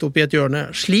var trengt opp i et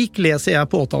hjørne. Slik leser jeg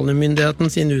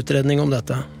påtalemyndigheten sin utredning om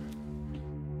dette.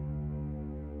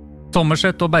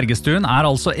 Sommerseth og Bergestuen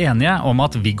altså enige om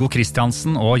at Viggo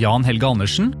Kristiansen og Jan Helge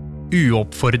Andersen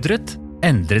uoppfordret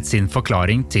endret sin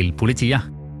forklaring til politiet.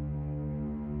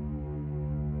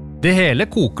 Det hele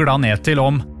koker da ned til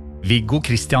om Viggo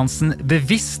Kristiansen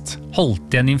bevisst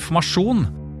holdt igjen informasjon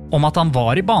om at han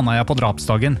var i Baneheia på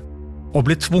drapsdagen, og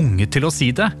ble tvunget til å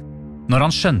si det når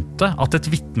han skjønte at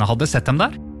et vitne hadde sett dem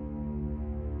der?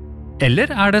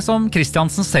 Eller det som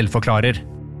Kristiansen selv forklarer,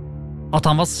 at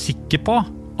han var sikker på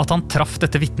at han traff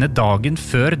dette vitnet dagen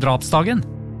før drapsdagen?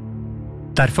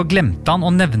 Derfor glemte han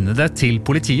å nevne det til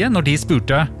politiet når de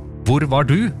spurte Hvor var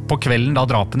du på kvelden da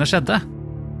drapene skjedde?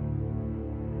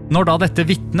 Når da dette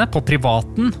vitnet på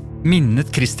privaten minnet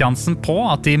Kristiansen på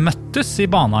at de møttes i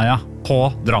Baneheia på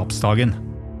drapsdagen,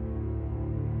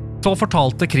 så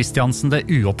fortalte Kristiansen det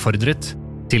uoppfordret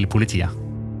til politiet.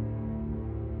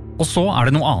 Og så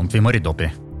det noe annet vi må rydde opp i.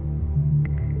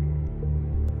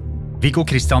 Viggo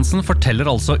Kristiansen forteller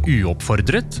altså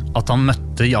uoppfordret at han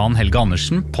møtte Jan Helge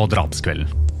Andersen på drapskvelden.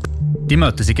 De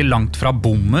møtes ikke langt fra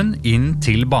bommen inn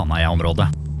til Baneheia-området.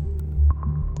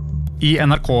 I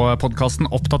NRK-podcasten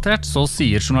Oppdatert så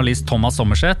sier journalist Thomas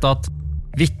Sommerseth at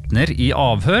vitner i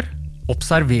avhør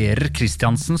observerer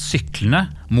Kristiansen syklende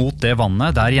mot det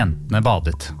vannet der jentene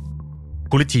badet.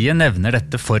 Politiet nevner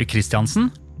dette for Kristiansen.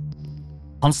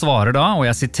 Han svarer da, og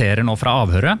jeg siterer nå fra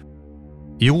avhøret,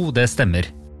 «Jo, det stemmer.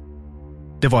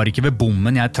 Det var ikke ved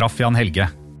bommen jeg traff Jan Helge».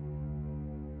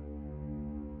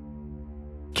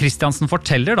 Kristiansen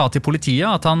forteller da til politiet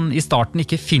at han i starten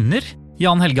ikke finner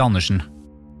Jan Helge Andersen.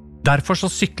 Derfor så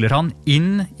sykler han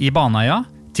inn i Baneheia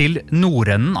til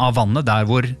nordenden av vannet der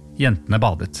hvor jentene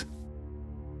badet.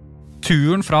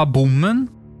 Turen fra bommen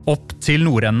opp til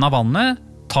nordenden av vannet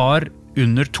tar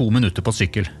under 2 minutter på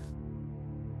sykkel.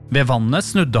 Ved vannet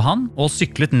snudde han og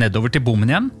syklet nedover til bommen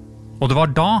igjen, og det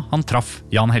var da han traff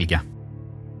Jan Helge.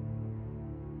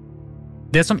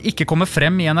 Det som ikke kommer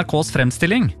frem i NRKs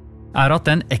fremstilling, at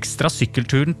den ekstra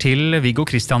sykkelturen til Viggo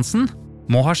Kristiansen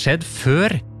må ha skjedd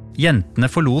før jentene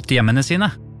forlot hjemmene sine.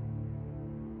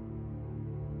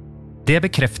 Det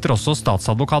bekrefter også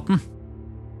statsadvokaten.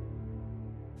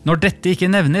 Når dette ikke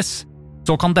nevnes,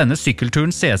 så kan denne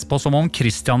sykkelturen ses på som om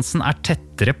Kristiansen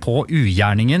tettere på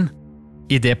ugjerningen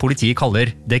i det politiet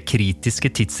kaller det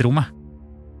kritiske tidsrommet.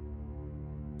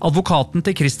 Advokaten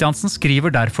til Kristiansen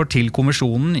skriver derfor til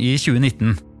kommisjonen i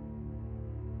 2019.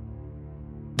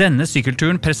 Denne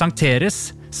sykkelturen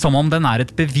presenteres som om den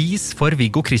et bevis for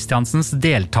Viggo Kristiansens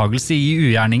deltagelse i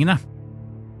ugjerningene.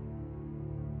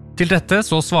 Til dette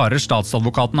så svarer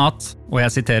statsadvokaten at, og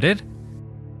jeg siterer,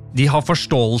 «De har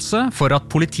forståelse for at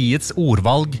politiets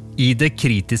ordvalg i det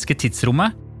kritiske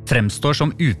tidsrommet fremstår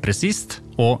som upresist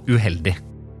og uheldig».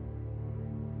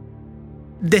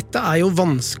 Dette jo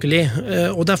vanskelig,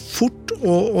 og det fort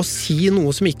å si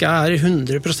noe som ikke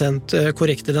 100%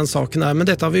 korrekt i den saken her, men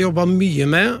dette har vi jobbet mye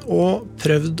med og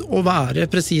prøvd å være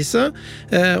presise,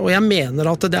 og jeg mener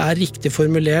at det riktig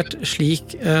formulert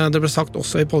slik det ble sagt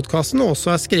også i podcasten, og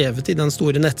også skrevet i den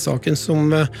store nettsaken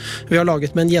som vi har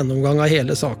laget med en gjennomgang av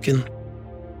hele saken.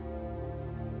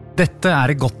 Dette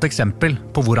et godt eksempel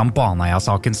på hvordan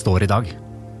Baneheia-saken står i dag.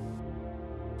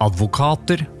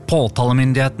 Advokater,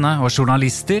 påtalemyndighetene og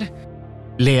journalister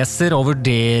leser og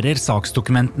vurderer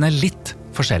saksdokumentene litt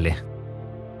forskjellig.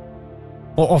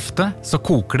 Og ofte så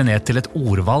koker det ned til et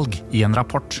ordvalg i en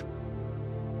rapport.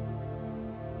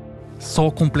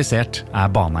 Så komplisert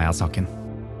Baneheia-saken.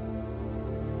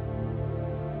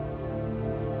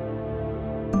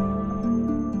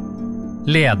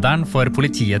 Lederen for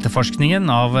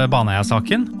politietterforskningen av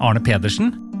Baneheia-saken, Arne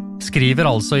Pedersen, skriver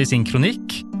altså i sin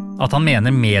kronikk at han mener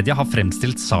media har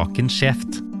fremstilt saken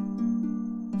skjevt.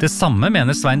 Det samme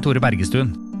mener Svein Tore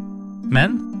Bergestuen.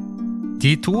 Men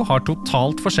de to har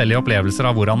totalt forskjellige opplevelser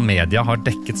av hvordan media har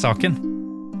dekket saken.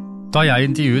 Da jeg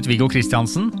intervjuet Viggo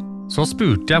Kristiansen, så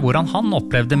spurte jeg hvordan han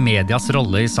opplevde medias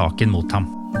rolle i saken mot ham.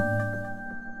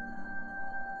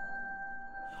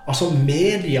 Altså,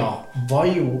 media var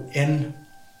jo en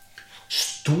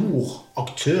stor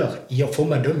aktør i å få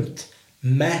meg dømt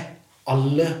med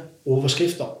alle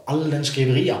overskrifter, alle den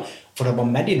skriverier, for det var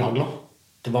med de nagler.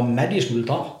 Det var med de skulle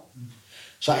ta.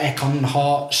 Så jeg kan ha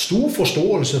stor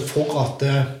forståelse for at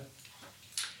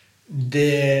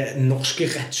det norske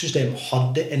rettssystem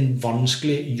hadde en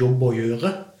vanskelig jobb å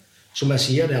gjøre. Som jeg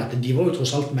sier det, at de var jo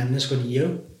tross alt mennesker de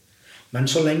jo. Men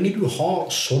så lenge du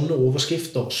har sånne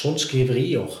overskrifter, sånne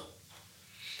skriverier,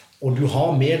 og du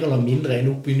har mer eller mindre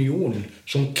en opinion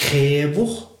som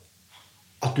krever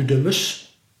at du dømmes,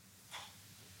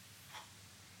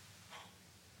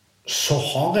 så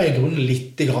har jeg i grunnen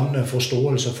litt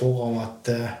forståelse for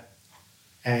at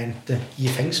jeg endte i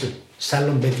fengsel,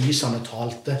 selv om bevisene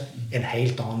talte en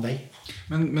helt annen vei.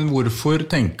 Men hvorfor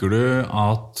tenker du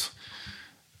at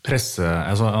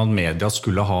at media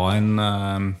skulle ha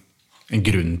en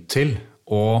grunn til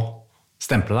å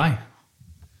stemple deg?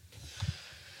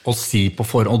 Og si på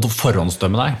og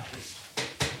forhåndsdømme deg?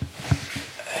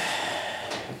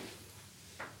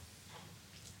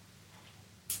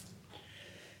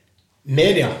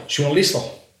 Media, journalister,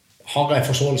 har jeg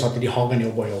forståelse at de har en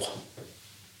jobb å gjøre.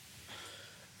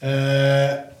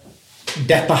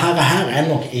 Dette her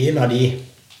nok en av de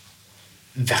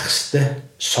verste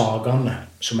sagene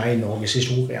som i Norges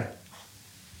historie.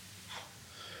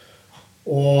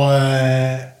 Og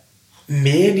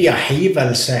media heiv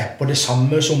vel seg på det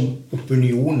samme som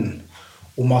opinionen,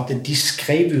 om at de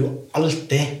skrev jo alt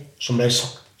det som ble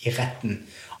sagt i retten.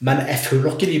 Men jeg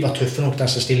føler ikke de var tøffe nok til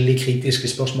å stille de kritiske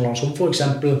spørsmålene, som for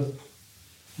eksempel,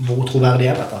 hvor troverdig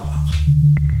dette her?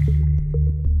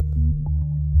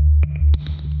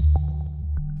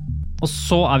 Og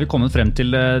så vi kommet frem til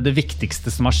det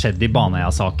viktigste som har skjedd i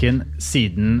Baneheia-saken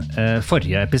siden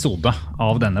forrige episode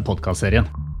av denne podcastserien.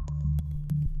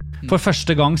 For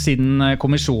første gang siden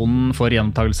Kommisjonen for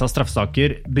gjenopptakelse av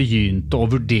straffesaker begynte å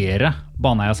vurdere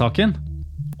Baneheia-saken,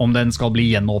 om den skal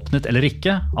bli gjenåpnet eller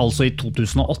ikke, altså i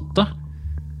 2008,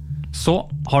 så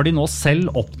har de nå selv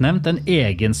oppnevnt en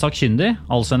egen sakkyndig,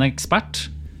 altså en ekspert,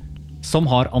 som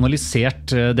har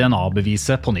analysert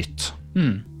DNA-beviset på nytt.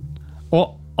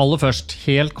 Og aller først,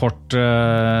 helt kort,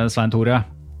 Svein Tore,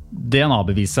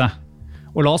 DNA-beviset.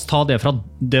 Og la oss ta det fra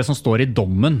det som står i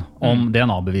dommen om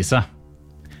DNA-beviset.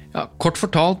 Ja, kort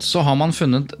fortalt så har man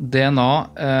funnet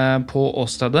DNA på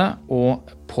åstedet og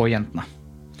på jentene.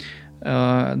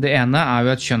 Det ene jo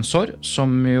et kjønnshår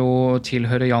som jo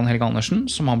tilhører Jan Helge Andersen,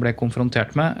 som han ble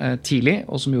konfrontert med tidlig,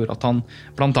 og som gjorde at han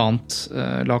blant annet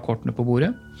la kortene på bordet.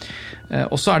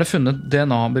 Og så det funnet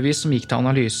DNA-bevis som gikk til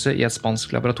analyse i et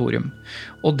spansk laboratorium.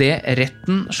 Og det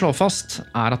retten slår fast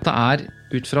at det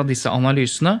ut fra disse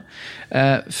analysene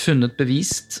funnet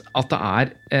bevist at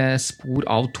det spor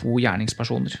av 2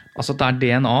 gjerningspersoner. Altså at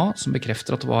det DNA som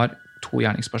bekrefter at det var 2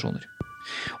 gjerningspersoner.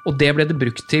 Og det ble det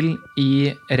brukt til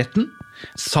i retten,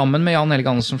 sammen med Jan Helge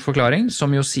Andersens forklaring,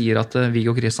 som jo sier at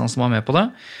Viggo Kristiansen var med på det.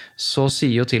 Så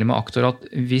sier jo til og med aktor at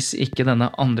hvis ikke denne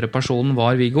andre personen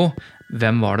var Viggo,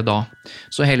 hvem var det da?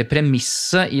 Så hele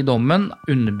premisset i dommen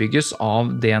underbygges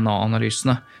av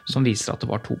DNA-analysene, som viser at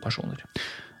det var 2 personer.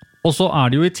 Og så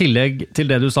det jo i tillegg til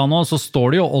det du sa nå, så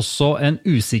står det jo også en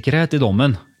usikkerhet i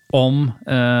dommen om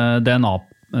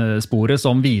DNA-sporet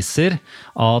som viser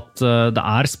at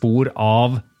det spor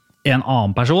av en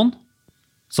annen person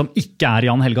som ikke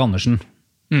Jan Helge Andersen.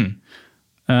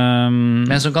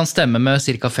 Men som kan stemme med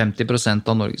cirka 50%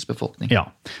 av Norges befolkning.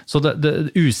 Ja, så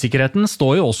usikkerheten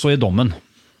står jo også i dommen.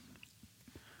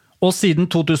 Og siden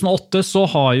 2008 så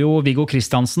har jo Viggo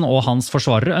Kristiansen og hans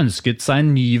forsvarere ønsket seg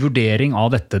en ny vurdering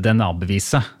av dette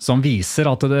DNA-beviset, som viser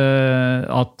at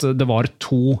det var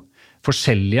 2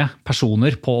 forskjellige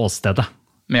personer på åstedet.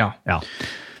 Ja.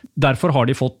 Derfor har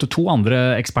de fått 2 andre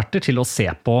eksperter til å se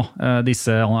på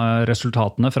disse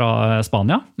resultatene fra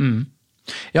Spania.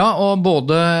 Ja, og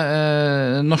både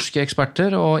norske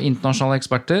eksperter og internasjonale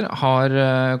eksperter har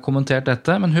kommentert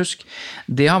dette, men husk,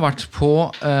 det har vært på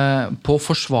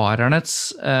forsvarernes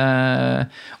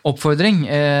oppfordring.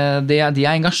 De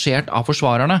engasjert av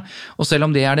forsvarerne, og selv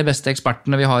om det de beste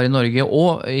ekspertene vi har i Norge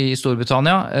og i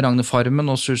Storbritannia, Ragne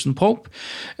Farmen og Susan Pope,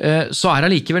 så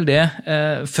det likevel det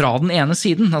fra den ene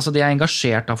siden, altså de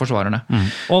engasjert av forsvarerne.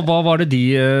 Og hva var det de,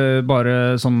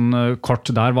 bare sånn kort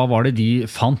der, hva var det de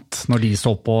fant når de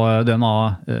så på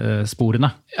DNA-sporene?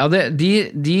 Ja,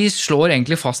 de slår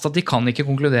egentlig fast at de kan ikke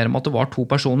konkludere med at det var 2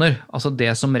 personer. Altså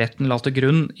det som retten la til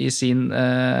grunn i sin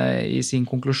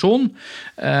konklusjon.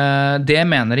 Det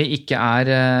mener de ikke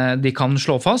de kan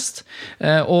slå fast.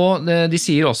 Og de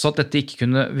sier også at dette ikke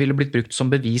ville blitt brukt som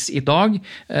bevis i dag.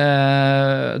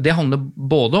 Det handler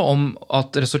både om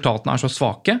at resultatene så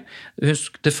svake.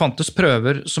 Husk, det fantes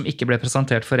prøver som ikke ble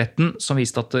presentert for retten, som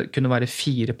viste at det kunne være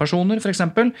 4 personer, for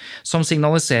eksempel, som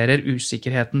signaliserer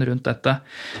usikkerheten rundt dette.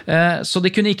 Så det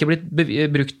kunne ikke blitt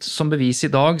brukt som bevis i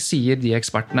dag, sier de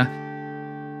ekspertene.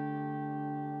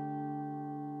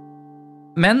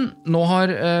 Men nå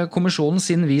har kommisjonen,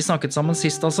 siden vi snakket sammen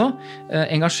sist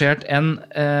engasjert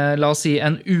la oss si,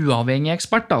 en uavhengig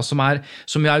ekspert, da, som er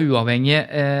uavhengig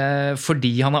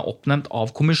fordi han oppnevnt av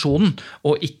kommisjonen,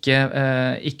 og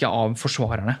ikke av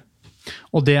forsvarerne.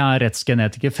 Og det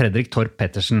rettsgenetiker Fredrik Torp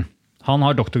Pettersen. Han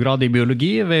har doktorgrad i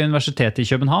biologi ved Universitetet i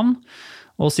København,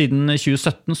 og siden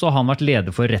 2017 så har han vært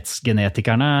leder for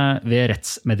rettsgenetikerne ved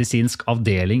Rettsmedisinsk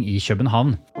avdeling i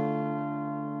København.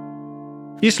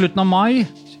 I slutten av mai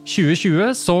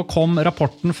 2020 så kom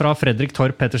rapporten fra Fredrik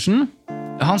Torp Pettersen.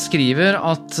 Han skriver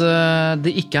at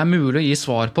det ikke mulig å gi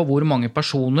svar på hvor mange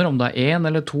personer, om det 1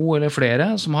 eller 2 eller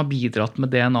flere, som har bidratt med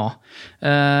DNA.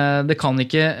 Det kan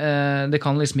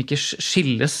liksom ikke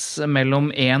skilles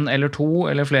mellom 1 eller 2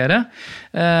 eller flere.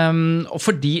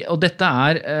 Og dette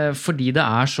fordi det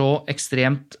så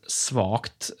ekstremt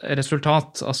svagt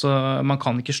resultat. Altså, man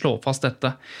kan ikke slå fast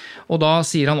dette. Og da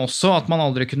sier han også at man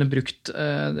aldri kunne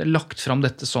lagt fram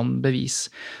dette som bevis.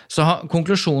 Så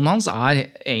konklusjonen hans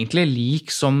egentlig lik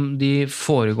som de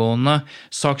foregående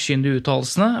sakkyndige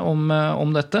uttalelsene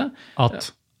om dette.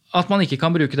 at man ikke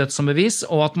kan bruke dette som bevis,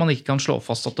 og at man ikke kan slå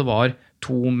fast at det var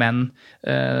 2 menn,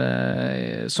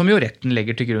 som jo retten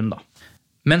legger til grunn da.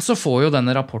 Men så får jo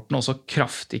denne rapporten også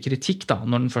kraftig kritikk da,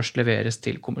 når den først leveres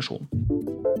til kommisjonen.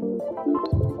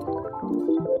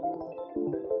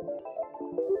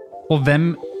 Og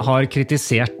hvem har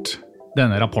kritisert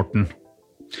denne rapporten?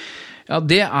 Ja,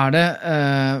 det det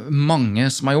mange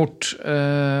som har gjort,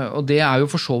 og det jo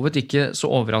for så vidt ikke så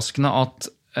overraskende at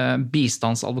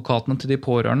bistandsadvokatene til de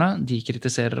pårørende, de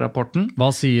kritiserer rapporten.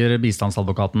 Hva sier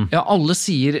bistandsadvokaten? Ja, alle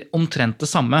sier omtrent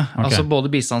det samme. Okay. Altså både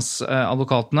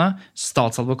bistandsadvokatene,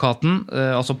 statsadvokaten,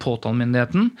 altså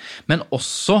påtalemyndigheten, men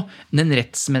også den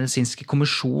rettsmedisinske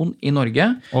kommisjon i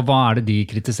Norge. Og hva det de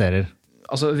kritiserer?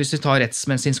 Altså, hvis vi tar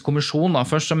rettsmedisinsk kommisjon da,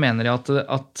 først, så mener jeg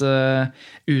at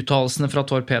uttalelsene fra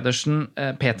Thor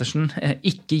Petersen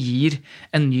ikke gir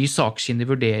en ny sakkyndig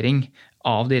vurdering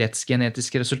av de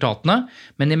rettsgenetiske resultatene,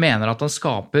 men de mener at han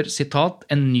skaper, sitat,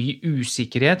 en ny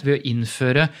usikkerhet ved å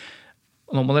innføre,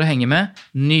 nå må dere henge med,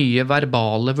 nye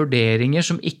verbale vurderinger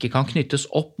som ikke kan knyttes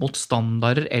opp mot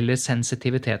standarder eller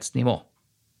sensitivitetsnivå.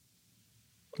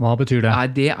 Hva betyr det? Nei,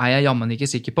 det jeg jammen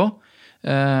ikke sikker på.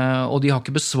 Og de har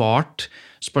ikke besvart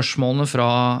spørsmålene fra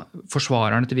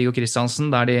forsvarerne til Viggo Kristiansen,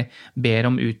 der de ber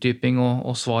om utdyping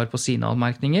og svar på sine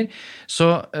anmerkninger.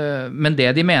 Så, men det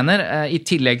de mener, i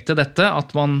tillegg til dette,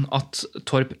 at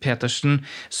Torp Petersen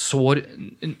sår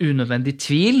en unødvendig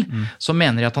tvil, så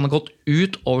mener de at han har gått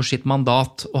ut over sitt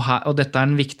mandat, og dette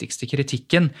den viktigste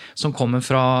kritikken som kommer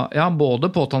fra både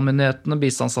påtalemyndighetene,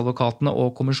 bistandsadvokatene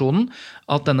og kommisjonen,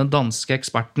 at denne danske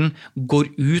eksperten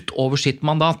går ut over sitt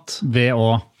mandat.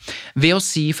 Ved å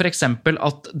si for eksempel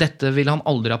at dette vil han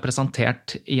aldri ha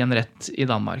presentert i en rett i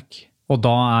Danmark. Og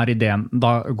da ideen,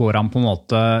 da går han på en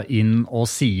måte inn og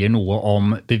sier noe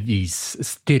om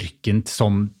bevisstyrken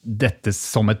som dette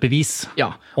som et bevis.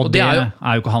 Ja. Og det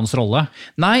jo ikke hans rolle.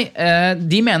 Nei,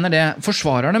 de mener det.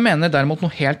 Forsvarerne mener derimot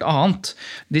noe helt annet.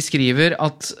 De skriver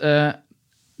at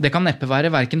det kan neppe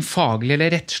være hverken faglig eller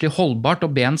rettslig holdbart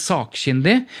å be en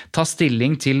sakkyndig ta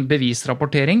stilling til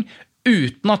bevisrapportering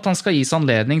uten at han skal gis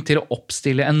anledning til å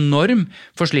oppstille en norm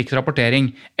for slik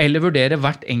rapportering, eller vurdere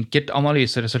hvert enkelt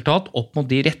analyseresultat opp mot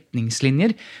de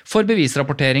retningslinjer for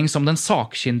bevisrapportering som den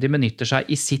sakkyndige benytter seg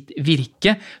i sitt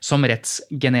virke som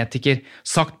rettsgenetiker.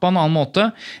 Sagt på en annen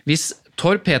måte, hvis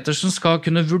Thor Petersen skal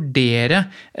kunne vurdere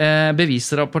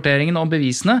bevisrapporteringen og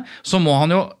bevisene, så må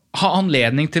han jo ha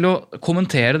anledning til å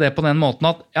kommentere det på den måten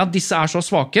at disse så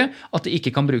svake at de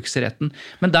ikke kan brukes i retten.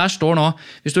 Men der står nå,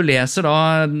 hvis du leser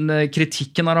da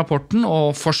kritikken av rapporten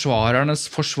og forsvarernes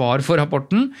forsvar for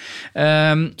rapporten,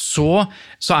 så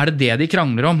det de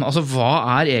krangler om. Altså,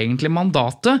 hva egentlig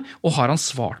mandatet, og har han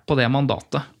svart på det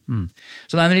mandatet?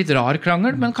 Så det en litt rar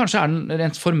krangel, men kanskje den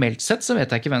rent formelt sett, så vet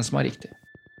jeg ikke hvem som har riktig.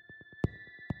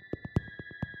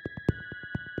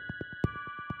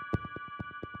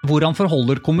 Hvordan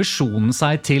forholder kommisjonen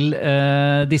seg til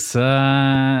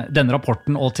denne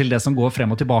rapporten og til det som går frem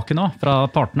og tilbake nå fra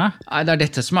partene? Nei, det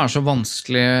dette som så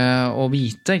vanskelig å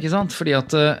vite, ikke sant? Fordi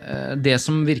at det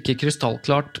som virker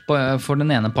krystallklart for den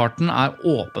ene parten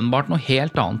åpenbart noe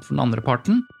helt annet for den andre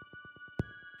parten.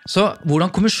 Så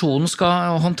hvordan kommisjonen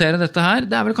skal håndtere dette her,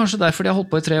 det vel kanskje derfor de har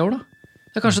holdt på i 3 år da.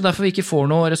 Det kanskje derfor vi ikke får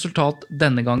noe resultat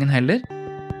denne gangen heller.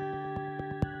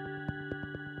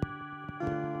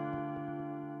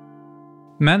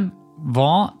 Men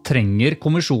hva trenger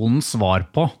kommisjonen svar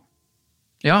på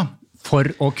for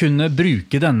å kunne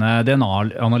bruke denne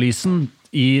DNA-analysen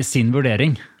i sin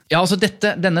vurdering? Ja, altså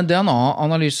denne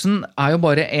DNA-analysen jo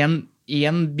bare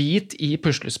en bit i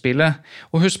puslespillet.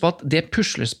 Og husk på at det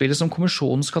puslespillet som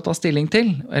kommisjonen skal ta stilling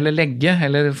til, eller legge,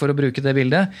 eller for å bruke det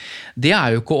bildet, det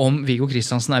jo ikke om Viggo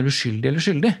Kristiansen uskyldig eller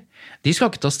skyldig. De skal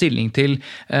ikke ta stilling til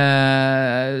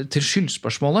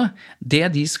skyldspørsmålet.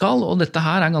 Det de skal, og dette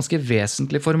her en ganske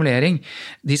vesentlig formulering,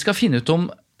 de skal finne ut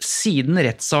om siden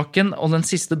rettssaken og den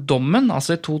siste dommen,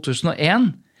 altså i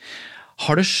 2001,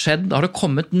 har det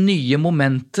kommet nye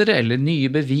momenter, eller nye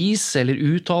bevis, eller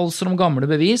uttalelser om gamle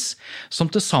bevis, som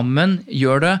til sammen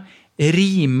gjør det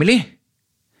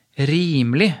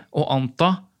rimelig å anta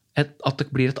at det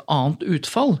blir et annet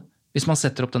utfall hvis man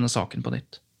setter opp denne saken på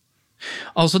nytt.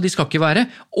 Altså, de skal ikke være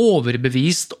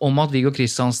overbevist om at Viggo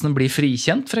Kristiansen blir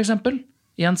frikjent, for eksempel,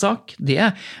 i en sak.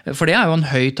 For det jo en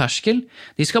høy terskel.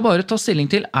 De skal bare ta stilling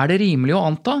til, det rimelig å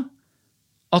anta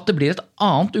at det blir et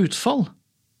annet utfall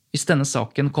hvis denne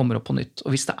saken kommer opp på nytt.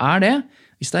 Og hvis det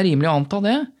hvis det rimelig å anta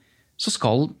det, så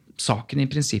skal saken i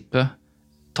prinsippet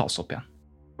tas opp igjen.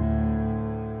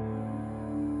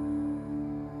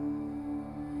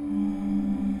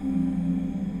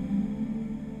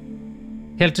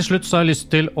 Helt til slutt så har jeg lyst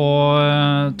til å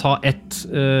ta et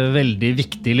veldig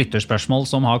viktig lytterspørsmål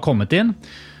som har kommet inn,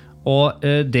 og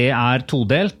det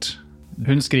todelt.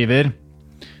 Hun skriver: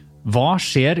 hva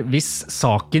skjer hvis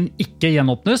saken ikke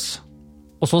gjenåpnes?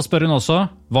 Og så spør hun også: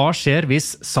 hva skjer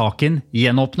hvis saken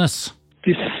gjenåpnes?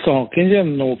 Hvis saken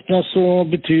gjenåpnes så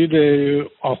betyr det jo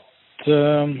at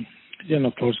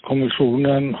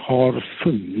Gjenopptakskommisjonen har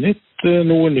funnet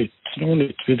noe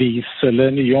nytt bevis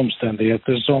eller nye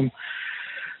omstendigheter som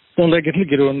de legger til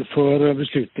grunn for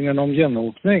beslutningen om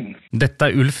gjenåpning. Dette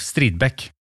Ulf Stridbæk,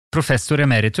 professor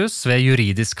emeritus ved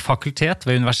Juridisk fakultet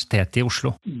ved Universitetet i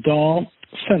Oslo. Da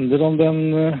sender de den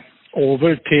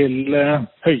over til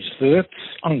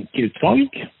Høyesteretts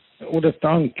ankeutvalg, og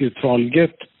dette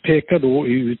ankeutvalget peker da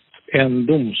ut en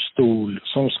domstol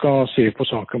som skal se på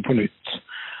saken på nytt.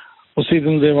 Og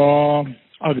siden det var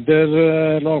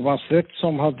Agder lagmannsrett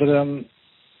som hadde den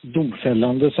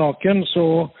domfellende saken,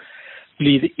 så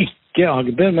blir det ikke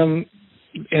Agder, men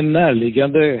en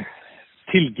nærliggende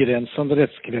tilgrensende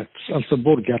rettskrets, altså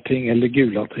Borgarting eller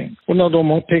Gulating. Og når de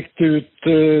har pekt ut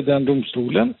den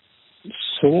domstolen,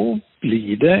 så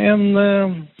blir det en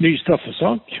ny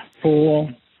straffesak på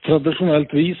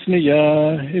tradisjonelt vis.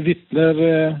 Nye vittner,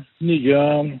 nye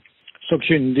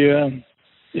sakkyndige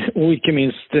og ikke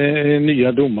minst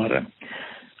nye dommere.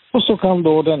 Og så kan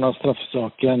da denne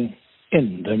straffesaken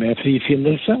ende med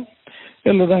frifinnelse,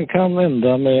 eller den kan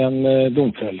ende med en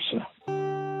domfellelse.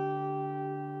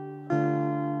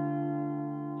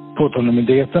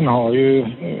 Påtalemyndigheten har jo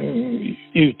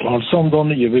uttalt seg om de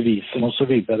nye bevisene og så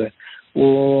videre.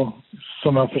 Og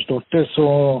som jeg har forstått det, så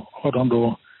har de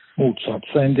da motsatt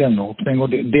seg en gjenåpning,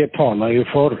 og det taler jo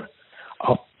for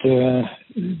at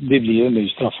det blir en ny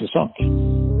straffesak.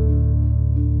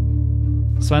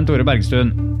 Svein Tore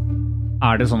Bergstuen,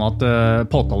 det sånn at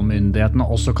påtalemyndighetene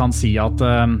også kan si at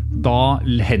da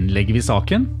henlegger vi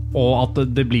saken, og at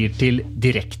det blir til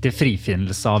direkte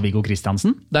frifinnelse av Viggo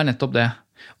Kristiansen? Det nettopp det.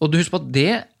 Og du husker på at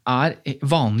det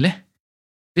vanlig.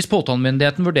 Hvis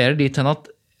påtalemyndigheten vurderer dit hen at,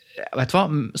 vet du hva,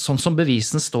 sånn som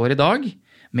bevisen står i dag,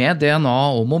 med DNA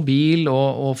og mobil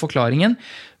og forklaringen,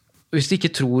 hvis de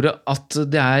ikke tror at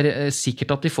det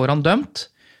sikkert at de får han dømt,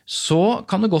 så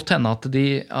kan det godt hende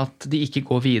at de ikke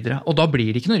går videre. Og da blir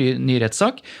det ikke noen ny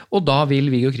rettssak, og da vil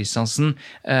Viggo Kristiansen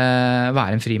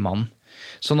være en fri mann.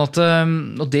 Sånn at,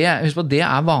 og husk på, det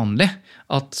vanlig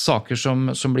at saker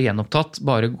som blir gjenopptatt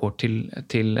bare går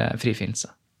til frifinnelse.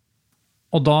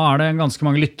 Og da det ganske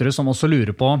mange lyttere som også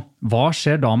lurer på, hva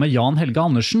skjer da med Jan Helge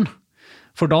Andersen?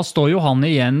 For da står jo han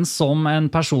igjen som en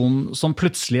person som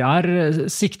plutselig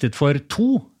siktet for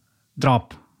 2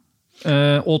 drap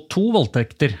og 2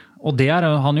 voldtekter, og det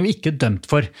han jo ikke dømt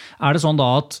for. Det sånn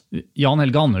da at Jan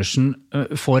Helge Andersen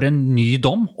får en ny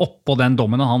dom oppå den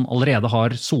dommen han allerede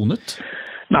har sonet?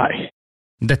 Nei.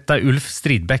 Dette Ulf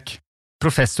Stridbæk,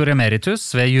 professor emeritus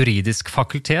ved Juridisk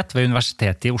fakultet ved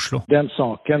Universitetet i Oslo. Den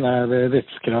saken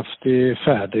rettskraftig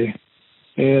ferdig,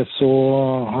 så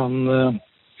han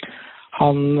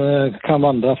kan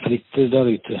vandre fritt der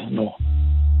ute nå.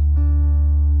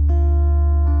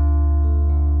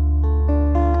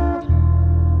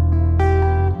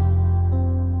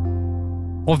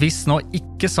 Og hvis nå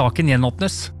ikke saken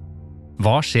gjenåpnes,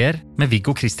 hva skjer med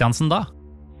Viggo Kristiansen da?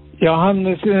 Ja, han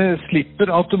slipper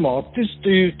automatisk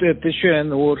ut etter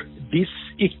 21 år hvis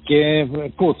ikke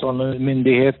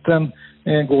påtalemyndigheten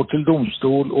går til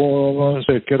domstol og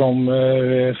søker om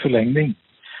forlengning.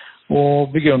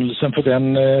 Og begrunnelsen for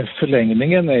den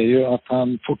forlengningen jo at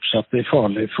han fortsatt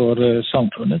farlig for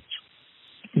samfunnet.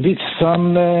 Hvis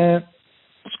han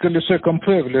skulle søke om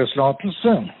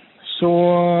prøveløslatelse, så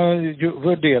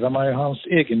vurderer man hans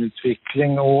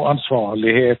egenutvikling og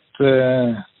ansvarlighet,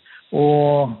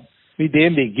 og i det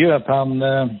ligger jo at han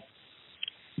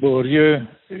bør jo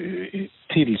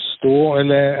tilstå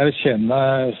eller erkjenne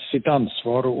sitt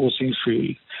ansvar og sin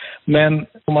skyld. Men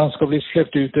om han skal bli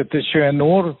slept ut etter 21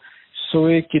 år, så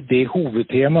ikke det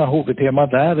hovedtema. Hovedtema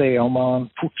der om han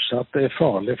fortsatt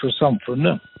farlig for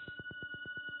samfunnet.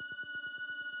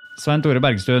 Svein Tore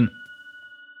Bergstuen,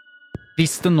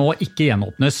 hvis det nå ikke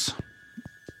gjenåpnes,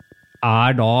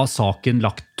 da saken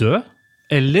lagt død?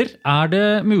 Eller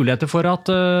det muligheter for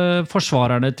at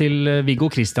forsvarerne til Viggo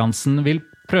Kristiansen vil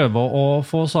prøve å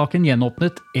få saken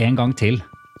gjenåpnet en gang til?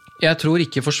 Jeg tror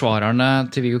ikke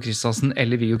forsvarerne til Viggo Kristiansen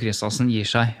eller Viggo Kristiansen gir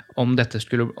seg om det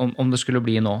skulle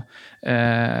bli nå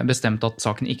bestemt at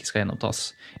saken ikke skal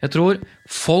gjenopptas. Jeg tror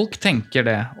folk tenker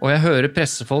det, og jeg hører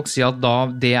pressefolk si at da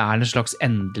det en slags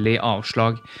endelig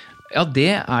avslag. Ja,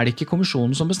 det det ikke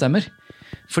kommisjonen som bestemmer.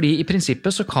 Fordi i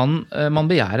prinsippet så kan man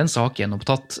begjære en sak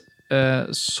gjenopptatt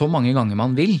så mange ganger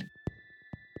man vil.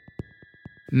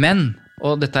 Men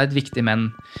og dette et viktig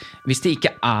men, hvis det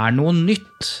ikke noe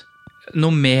nytt,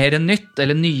 noe mer enn nytt,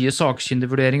 eller nye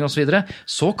sakkyndigvurderinger og så videre,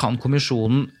 så kan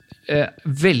kommisjonen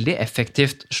veldig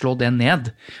effektivt slå det ned.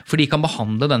 For de kan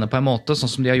behandle denne på en måte, sånn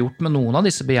som de har gjort med noen av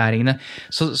disse begjæringene,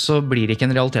 så blir det ikke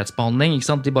en realitetsbehandling. Ikke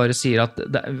sant? De bare sier at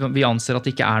vi anser at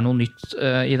det ikke noe nytt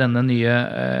i denne nye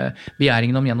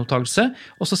begjæringen om gjenopptagelse,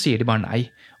 og så sier de bare nei.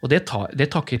 Og det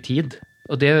takker tid.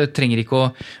 Og det trenger ikke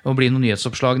å bli noen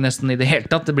nyhetsoppslag nesten i det hele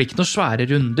tatt. Det blir ikke noen svære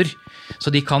runder. Så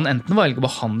de kan enten velge å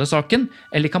behandle saken,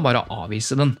 eller de kan bare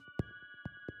avvise den.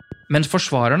 Men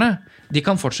forsvarerne, de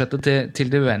kan fortsette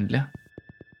til det uendelige.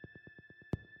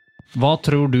 Hva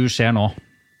tror du skjer nå?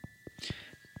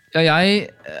 Ja,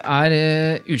 jeg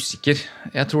usikker.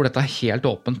 Jeg tror dette helt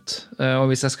åpent.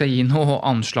 Og hvis jeg skal gi noe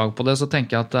anslag på det, så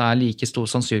tenker jeg at det like stor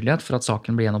sannsynlighet for at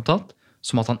saken blir gjenopptatt,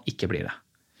 som at han ikke blir det.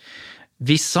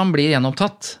 Hvis han blir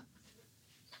gjenopptatt,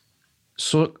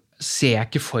 så ser jeg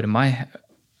ikke for meg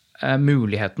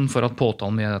muligheten for at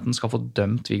påtalemyndigheten skal få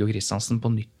dømt Viggo Kristiansen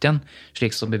på nytt igjen, slik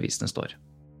som bevisene står.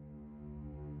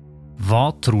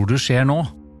 Hva tror du skjer nå?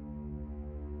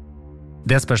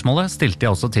 Det spørsmålet stilte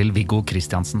jeg også til Viggo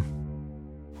Kristiansen.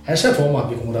 Jeg ser for meg at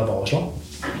vi kommer til å bare slå.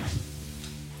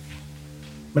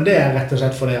 Men det rett og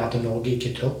slett fordi at Norge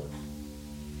ikke tør.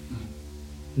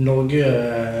 Norge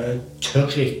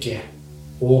tør ikke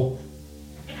å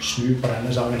snu på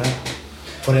denne saken her.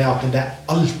 Fordi at det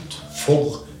alt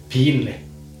for pinlig.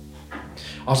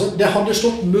 Altså, det hadde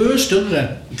stått mye større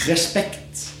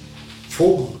respekt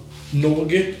for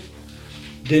Norge,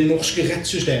 det norske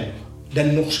rettssystemet,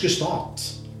 den norske stat.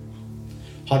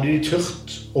 Hadde de tørt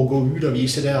å gå ut og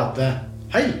vise det at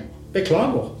hei,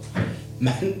 beklager,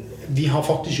 men vi har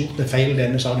faktisk gjort en feil i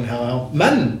denne saken her.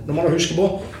 Men, når man husker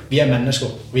på, vi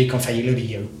mennesker, og vi kan feile vi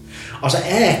jo. Altså,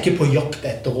 jeg ikke på jakt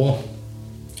etter å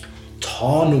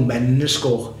ta noen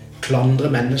mennesker, klandre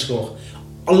mennesker.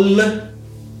 Alle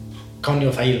kan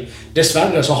gjøre feil.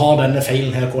 Dessverre så har denne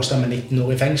feilen her kostet meg 19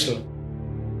 år i fengsel.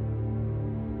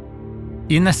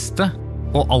 I neste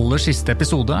og aller siste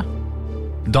episode,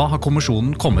 da har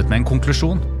kommisjonen kommet med en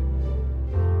konklusjon.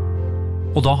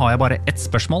 Og da har jeg bare ett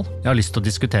spørsmål jeg har lyst til å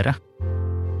diskutere.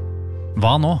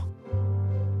 Hva nå?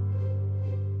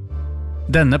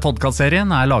 Denne podcastserien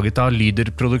laget av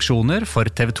Lyder Produksjoner for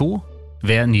TV 2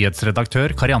 ved nyhetsredaktør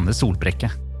Karianne Solbrekke.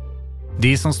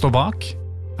 De som står bak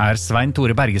Svein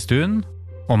Tore Bergestuen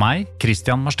og meg,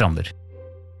 Christian Marstrander.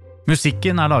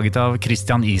 Musikken laget av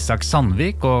Christian Isak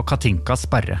Sandvik og Katinka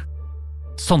Sperre.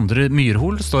 Sondre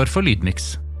Myrhol står for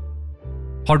Lydmix.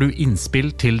 Har du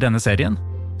innspill til denne serien,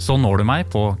 så når du meg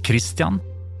på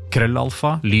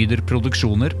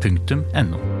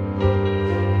christian@lyderproduksjoner.no.